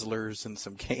some Twizzlers and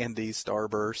some candy,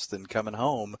 Starburst, and coming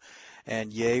home.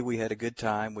 And yay, we had a good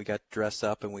time. We got to dress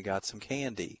up and we got some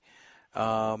candy.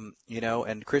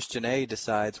 And Christian A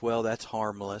decides, well, that's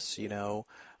harmless,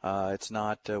 it's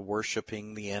not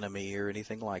worshiping the enemy or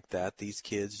anything like that. These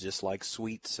kids just like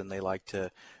sweets and they like to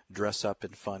dress up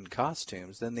in fun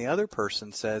costumes. Then the other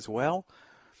person says, well,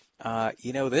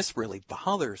 this really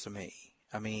bothers me.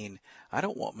 I mean, I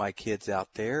don't want my kids out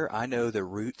there. I know the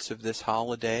roots of this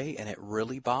holiday and it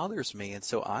really bothers me. And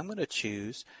so I'm going to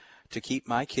choose to keep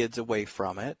my kids away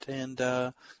from it and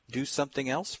do something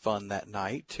else fun that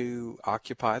night to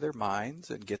occupy their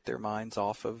minds and get their minds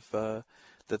off of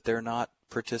that they're not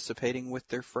participating with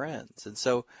their friends. And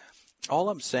so all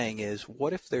I'm saying is,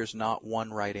 what if there's not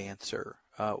one right answer?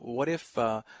 What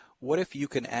if you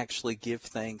can actually give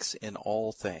thanks in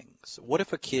all things? What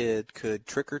if a kid could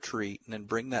trick or treat and then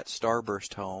bring that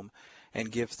Starburst home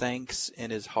and give thanks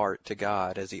in his heart to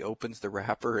God as he opens the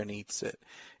wrapper and eats it?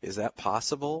 Is that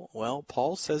possible? Well,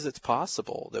 Paul says it's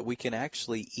possible that we can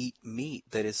actually eat meat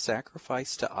that is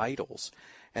sacrificed to idols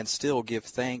and still give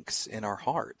thanks in our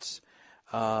hearts.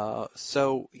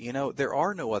 So, there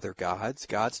are no other gods.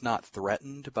 God's not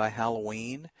threatened by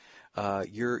Halloween.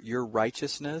 Your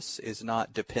righteousness is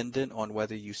not dependent on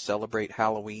whether you celebrate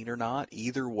Halloween or not.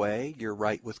 Either way, you're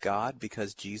right with God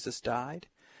because Jesus died.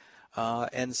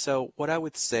 And so what I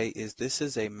would say is this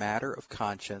is a matter of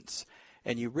conscience,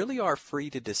 and you really are free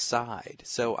to decide.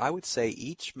 So I would say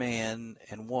each man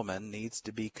and woman needs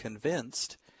to be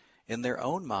convinced in their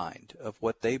own mind of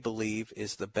what they believe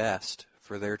is the best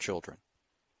for their children.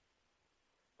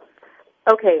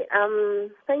 Okay,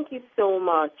 thank you so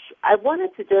much. I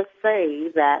wanted to just say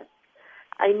that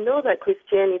I know that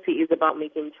Christianity is about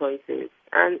making choices.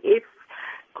 And if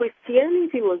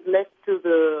Christianity was left to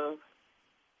the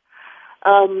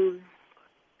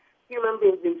human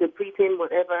beings interpreting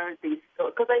whatever they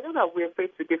saw, because I know that we're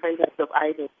faced with different types of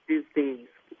idols these days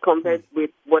compared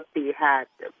with what they had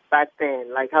back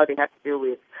then, like how they had to deal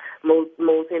with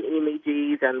molten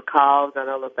images and calves and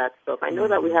all of that stuff. I know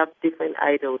that we have different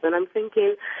idols, and I'm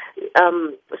thinking,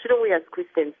 shouldn't we as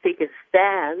Christians take a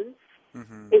stance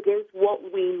against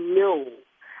what we know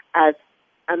as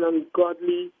an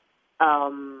ungodly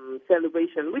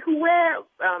celebration? We can wear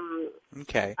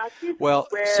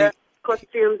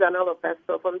costumes and all of that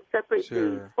stuff on separate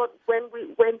days. But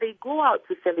when they go out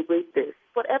to celebrate this,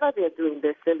 whatever they're doing,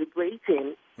 they're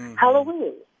celebrating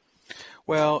Halloween.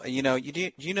 Well,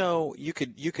 you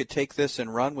could take this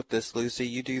and run with this, Lucy.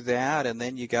 You do that, and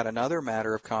then you got another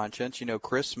matter of conscience.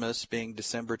 Christmas being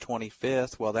December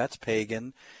 25th. Well, that's pagan.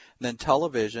 And then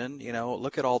television.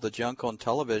 Look at all the junk on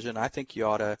television. I think you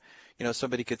ought to.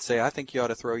 Somebody could say, I think you ought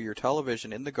to throw your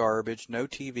television in the garbage. No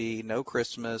TV, no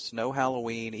Christmas, no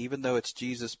Halloween. Even though it's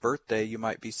Jesus' birthday, you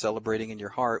might be celebrating in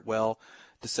your heart. Well,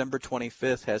 December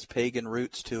 25th has pagan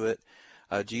roots to it.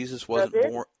 Jesus wasn't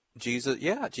born.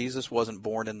 Jesus wasn't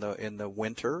born in the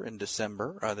winter in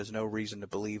December. There's no reason to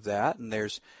believe that. And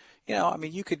there's,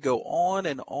 you could go on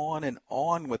and on and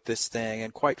on with this thing.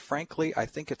 And quite frankly, I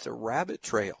think it's a rabbit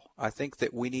trail. I think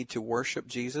that we need to worship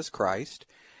Jesus Christ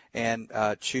and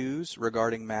choose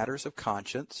regarding matters of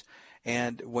conscience.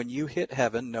 And when you hit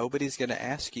heaven, nobody's going to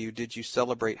ask you, did you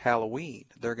celebrate Halloween?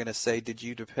 They're going to say, did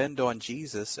you depend on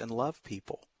Jesus and love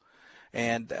people?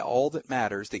 And all that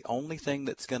matters, the only thing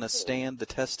that's going to stand the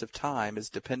test of time is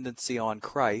dependency on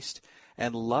Christ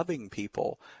and loving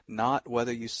people, not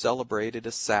whether you celebrated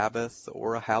a Sabbath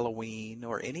or a Halloween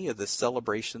or any of the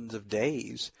celebrations of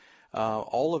days.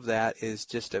 All of that is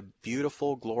just a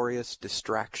beautiful, glorious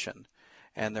distraction.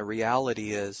 And the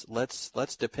reality is,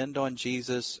 let's depend on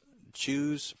Jesus.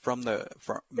 Choose for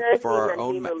our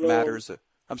own matters.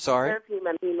 I'm sorry. Serve Him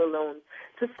and Him alone.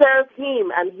 To serve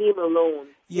Him and Him alone.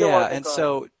 Yeah, and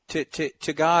so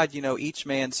to God, each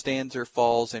man stands or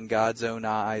falls in God's own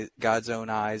eyes,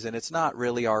 and it's not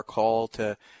really our call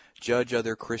to judge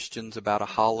other Christians about a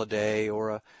holiday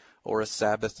or a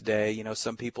Sabbath day.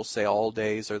 Some people say all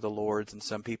days are the Lord's, and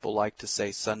some people like to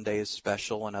say Sunday is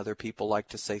special, and other people like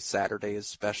to say Saturday is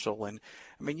special. And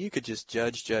you could just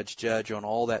judge on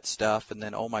all that stuff, and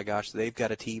then, oh my gosh, they've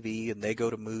got a TV and they go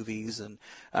to movies, and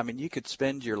you could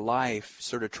spend your life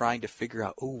sort of trying to figure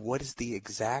out, what is the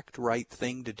exact right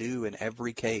thing to do in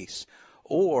every case.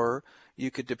 Or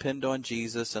you could depend on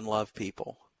Jesus and love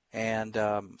people. And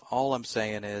all I'm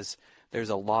saying is, there's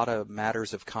a lot of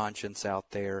matters of conscience out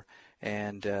there,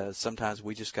 and sometimes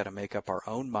we just got to make up our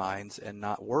own minds and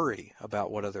not worry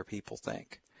about what other people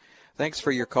think. Thanks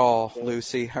for your call,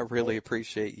 Lucy. I really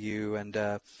appreciate you, and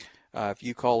if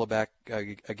you call back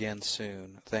again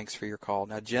soon, thanks for your call.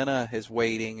 Now, Jenna is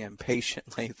waiting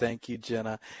impatiently. Thank you,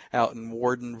 Jenna, out in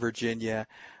Warden, Virginia.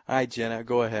 Hi, Jenna.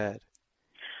 Go ahead.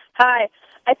 Hi.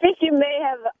 I think you may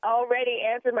have already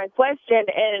answered my question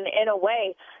in a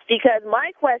way, because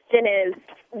my question is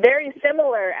very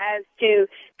similar as to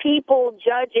people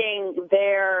judging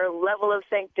their level of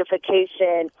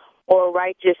sanctification or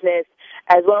righteousness,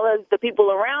 as well as the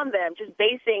people around them, just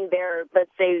basing their, let's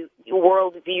say,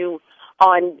 worldview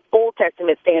on Old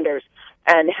Testament standards.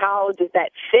 And how does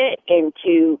that fit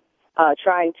into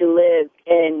trying to live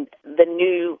in the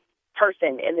new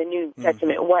person, in the New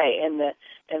Testament way, and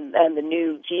the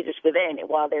new Jesus within,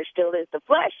 while there still is the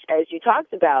flesh, as you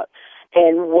talked about,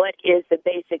 and what is the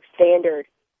basic standard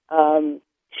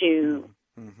to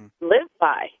live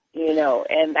by,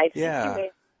 and I think you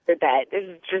may answer that.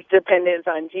 It's just dependence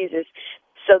on Jesus.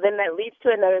 So then that leads to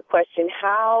another question.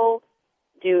 How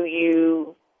do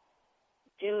you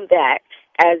do that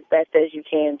as best as you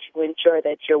can to ensure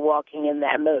that you're walking in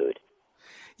that mode?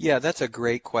 Yeah, that's a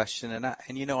great question, and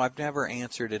I've never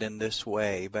answered it in this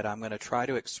way, but I'm going to try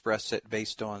to express it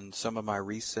based on some of my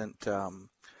recent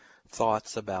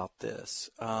thoughts about this.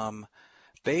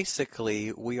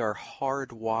 Basically, we are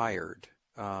hardwired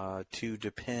to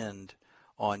depend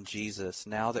on Jesus.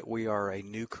 Now that we are a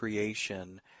new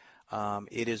creation,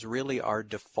 it is really our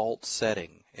default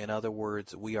setting. In other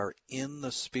words, we are in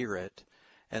the Spirit.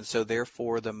 And so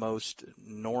therefore the most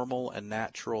normal and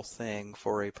natural thing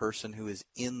for a person who is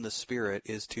in the Spirit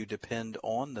is to depend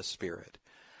on the Spirit.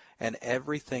 And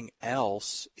everything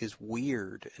else is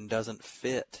weird and doesn't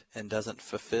fit and doesn't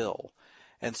fulfill.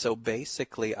 And so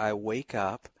basically I wake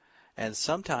up, and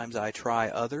sometimes I try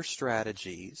other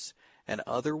strategies and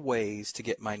other ways to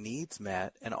get my needs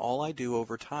met, and all I do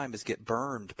over time is get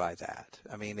burned by that.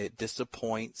 It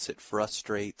disappoints, it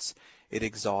frustrates, it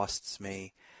exhausts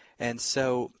me. And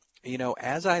so,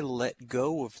 as I let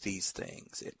go of these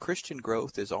things, Christian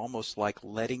growth is almost like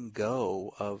letting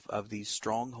go of these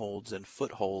strongholds and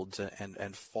footholds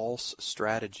and false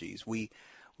strategies. We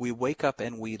wake up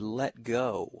and we let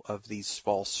go of these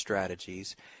false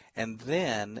strategies. And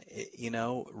then,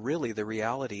 really the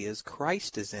reality is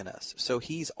Christ is in us. So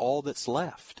He's all that's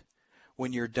left.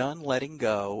 When you're done letting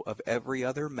go of every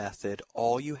other method,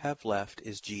 all you have left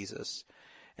is Jesus.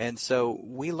 And so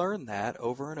we learn that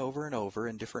over and over and over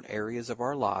in different areas of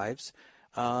our lives.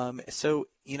 So,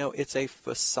 it's a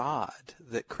facade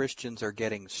that Christians are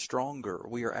getting stronger.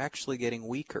 We are actually getting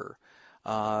weaker.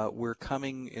 We're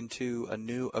coming into a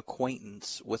new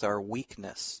acquaintance with our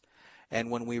weakness. And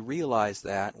when we realize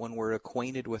that, when we're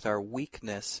acquainted with our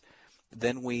weakness,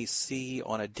 then we see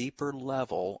on a deeper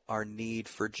level our need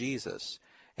for Jesus.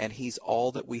 And he's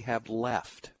all that we have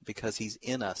left because he's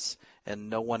in us and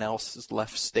no one else is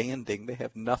left standing. They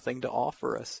have nothing to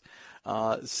offer us.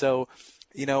 So,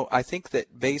 I think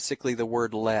that basically the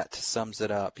word let sums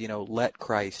it up. Let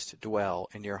Christ dwell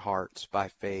in your hearts by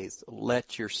faith.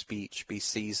 Let your speech be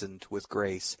seasoned with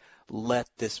grace. Let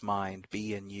this mind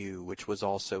be in you, which was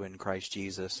also in Christ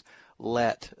Jesus.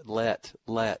 Let.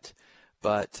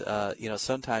 But,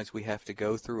 sometimes we have to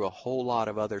go through a whole lot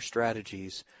of other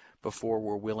strategies before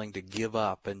we're willing to give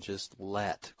up and just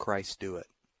let Christ do it.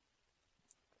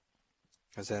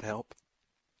 Does that help?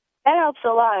 That helps a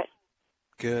lot.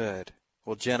 Good.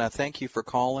 Well, Jenna, thank you for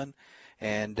calling,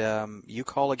 and you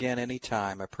call again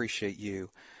anytime. I appreciate you.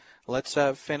 Let's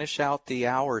finish out the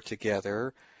hour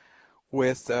together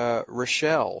with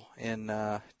Rochelle in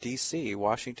D.C.,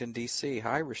 Washington, D.C.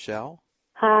 Hi, Rochelle.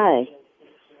 Hi.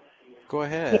 Go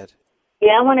ahead.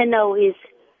 Yeah, I want to know Jesus,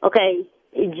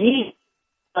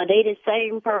 are they the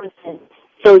same person?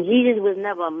 So Jesus was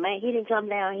never a man. He didn't come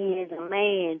down here as a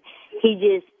man.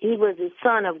 He was the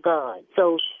Son of God.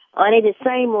 So are they the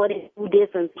same or are they two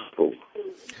different people?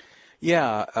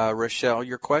 Yeah, Rochelle,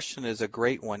 your question is a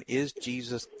great one. Is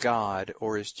Jesus God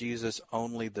or is Jesus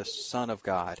only the Son of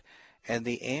God? And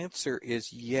the answer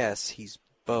is yes, he's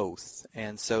both.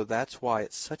 And so that's why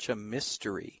it's such a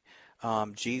mystery.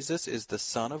 Jesus is the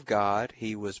Son of God.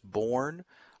 He was born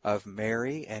of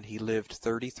Mary, and he lived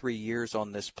 33 years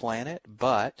on this planet,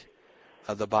 but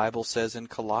the Bible says in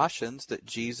Colossians that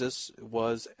Jesus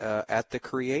was at the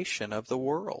creation of the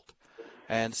world.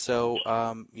 And so,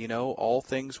 all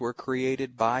things were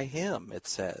created by him, it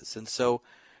says. And so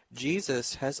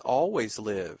Jesus has always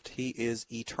lived. He is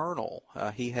eternal.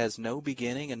 He has no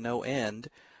beginning and no end,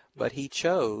 but he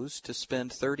chose to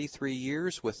spend 33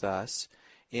 years with us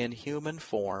in human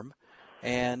form,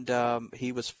 and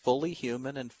he was fully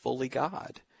human and fully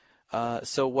God.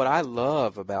 So what I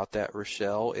love about that,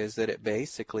 Rochelle, is that it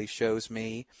basically shows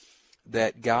me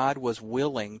that God was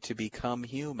willing to become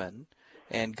human,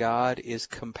 and God is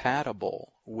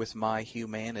compatible with my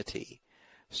humanity.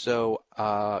 So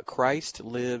Christ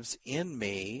lives in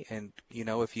me, and,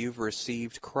 if you've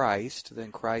received Christ,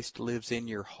 then Christ lives in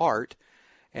your heart,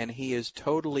 and he is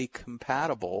totally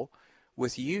compatible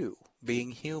with you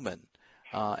being human.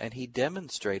 And he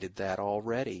demonstrated that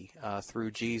already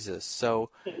through Jesus. So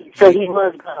he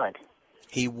was God.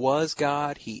 He was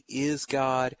God. He is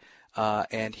God.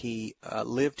 And he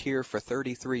lived here for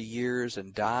 33 years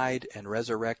and died and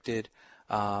resurrected.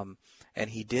 And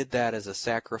he did that as a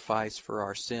sacrifice for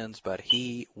our sins. But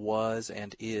he was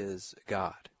and is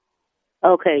God.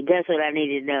 Okay, that's what I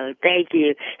needed to know. Thank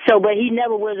you. So, but he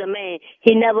never was a man.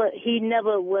 He never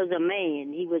was a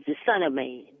man. He was the Son of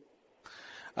Man.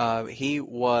 He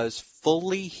was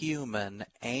fully human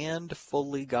and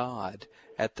fully God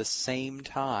at the same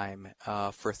time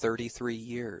for 33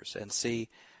 years. And see,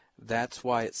 that's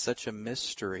why it's such a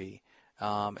mystery,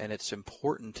 and it's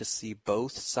important to see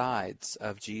both sides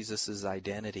of Jesus'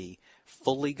 identity,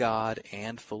 fully God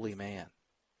and fully man.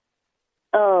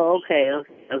 Oh, okay.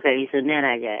 So now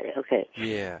I got it. Okay.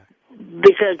 Yeah.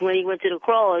 Because when he went to the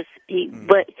cross,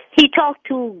 but he talked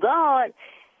to God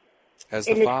as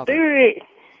in the Father. Spirit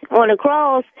on the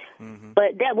cross,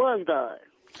 but that was God.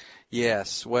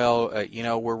 Yes. Well,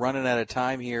 we're running out of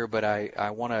time here, but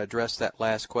I want to address that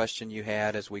last question you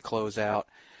had as we close out.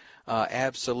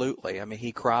 Absolutely. I mean,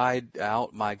 he cried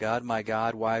out, my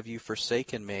God, why have you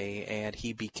forsaken me? And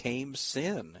he became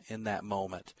sin in that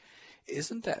moment.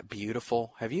 Isn't that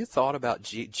beautiful? Have you thought about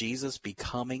Jesus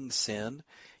becoming sin?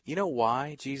 You know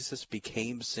why Jesus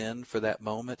became sin for that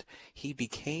moment? He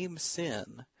became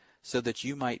sin so that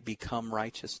you might become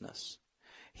righteousness.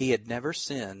 He had never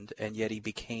sinned, and yet he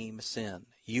became sin.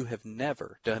 You have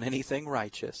never done anything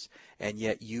righteous, and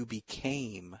yet you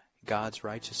became God's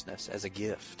righteousness as a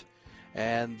gift.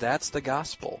 And that's the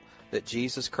gospel, that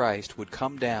Jesus Christ would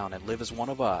come down and live as one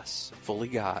of us, fully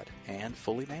God and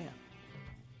fully man.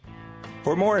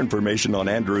 For more information on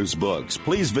Andrew's books,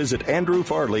 please visit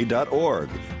andrewfarley.org.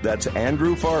 That's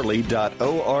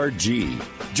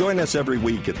andrewfarley.org. Join us every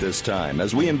week at this time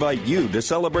as we invite you to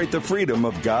celebrate the freedom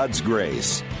of God's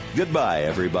grace. Goodbye,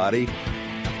 everybody.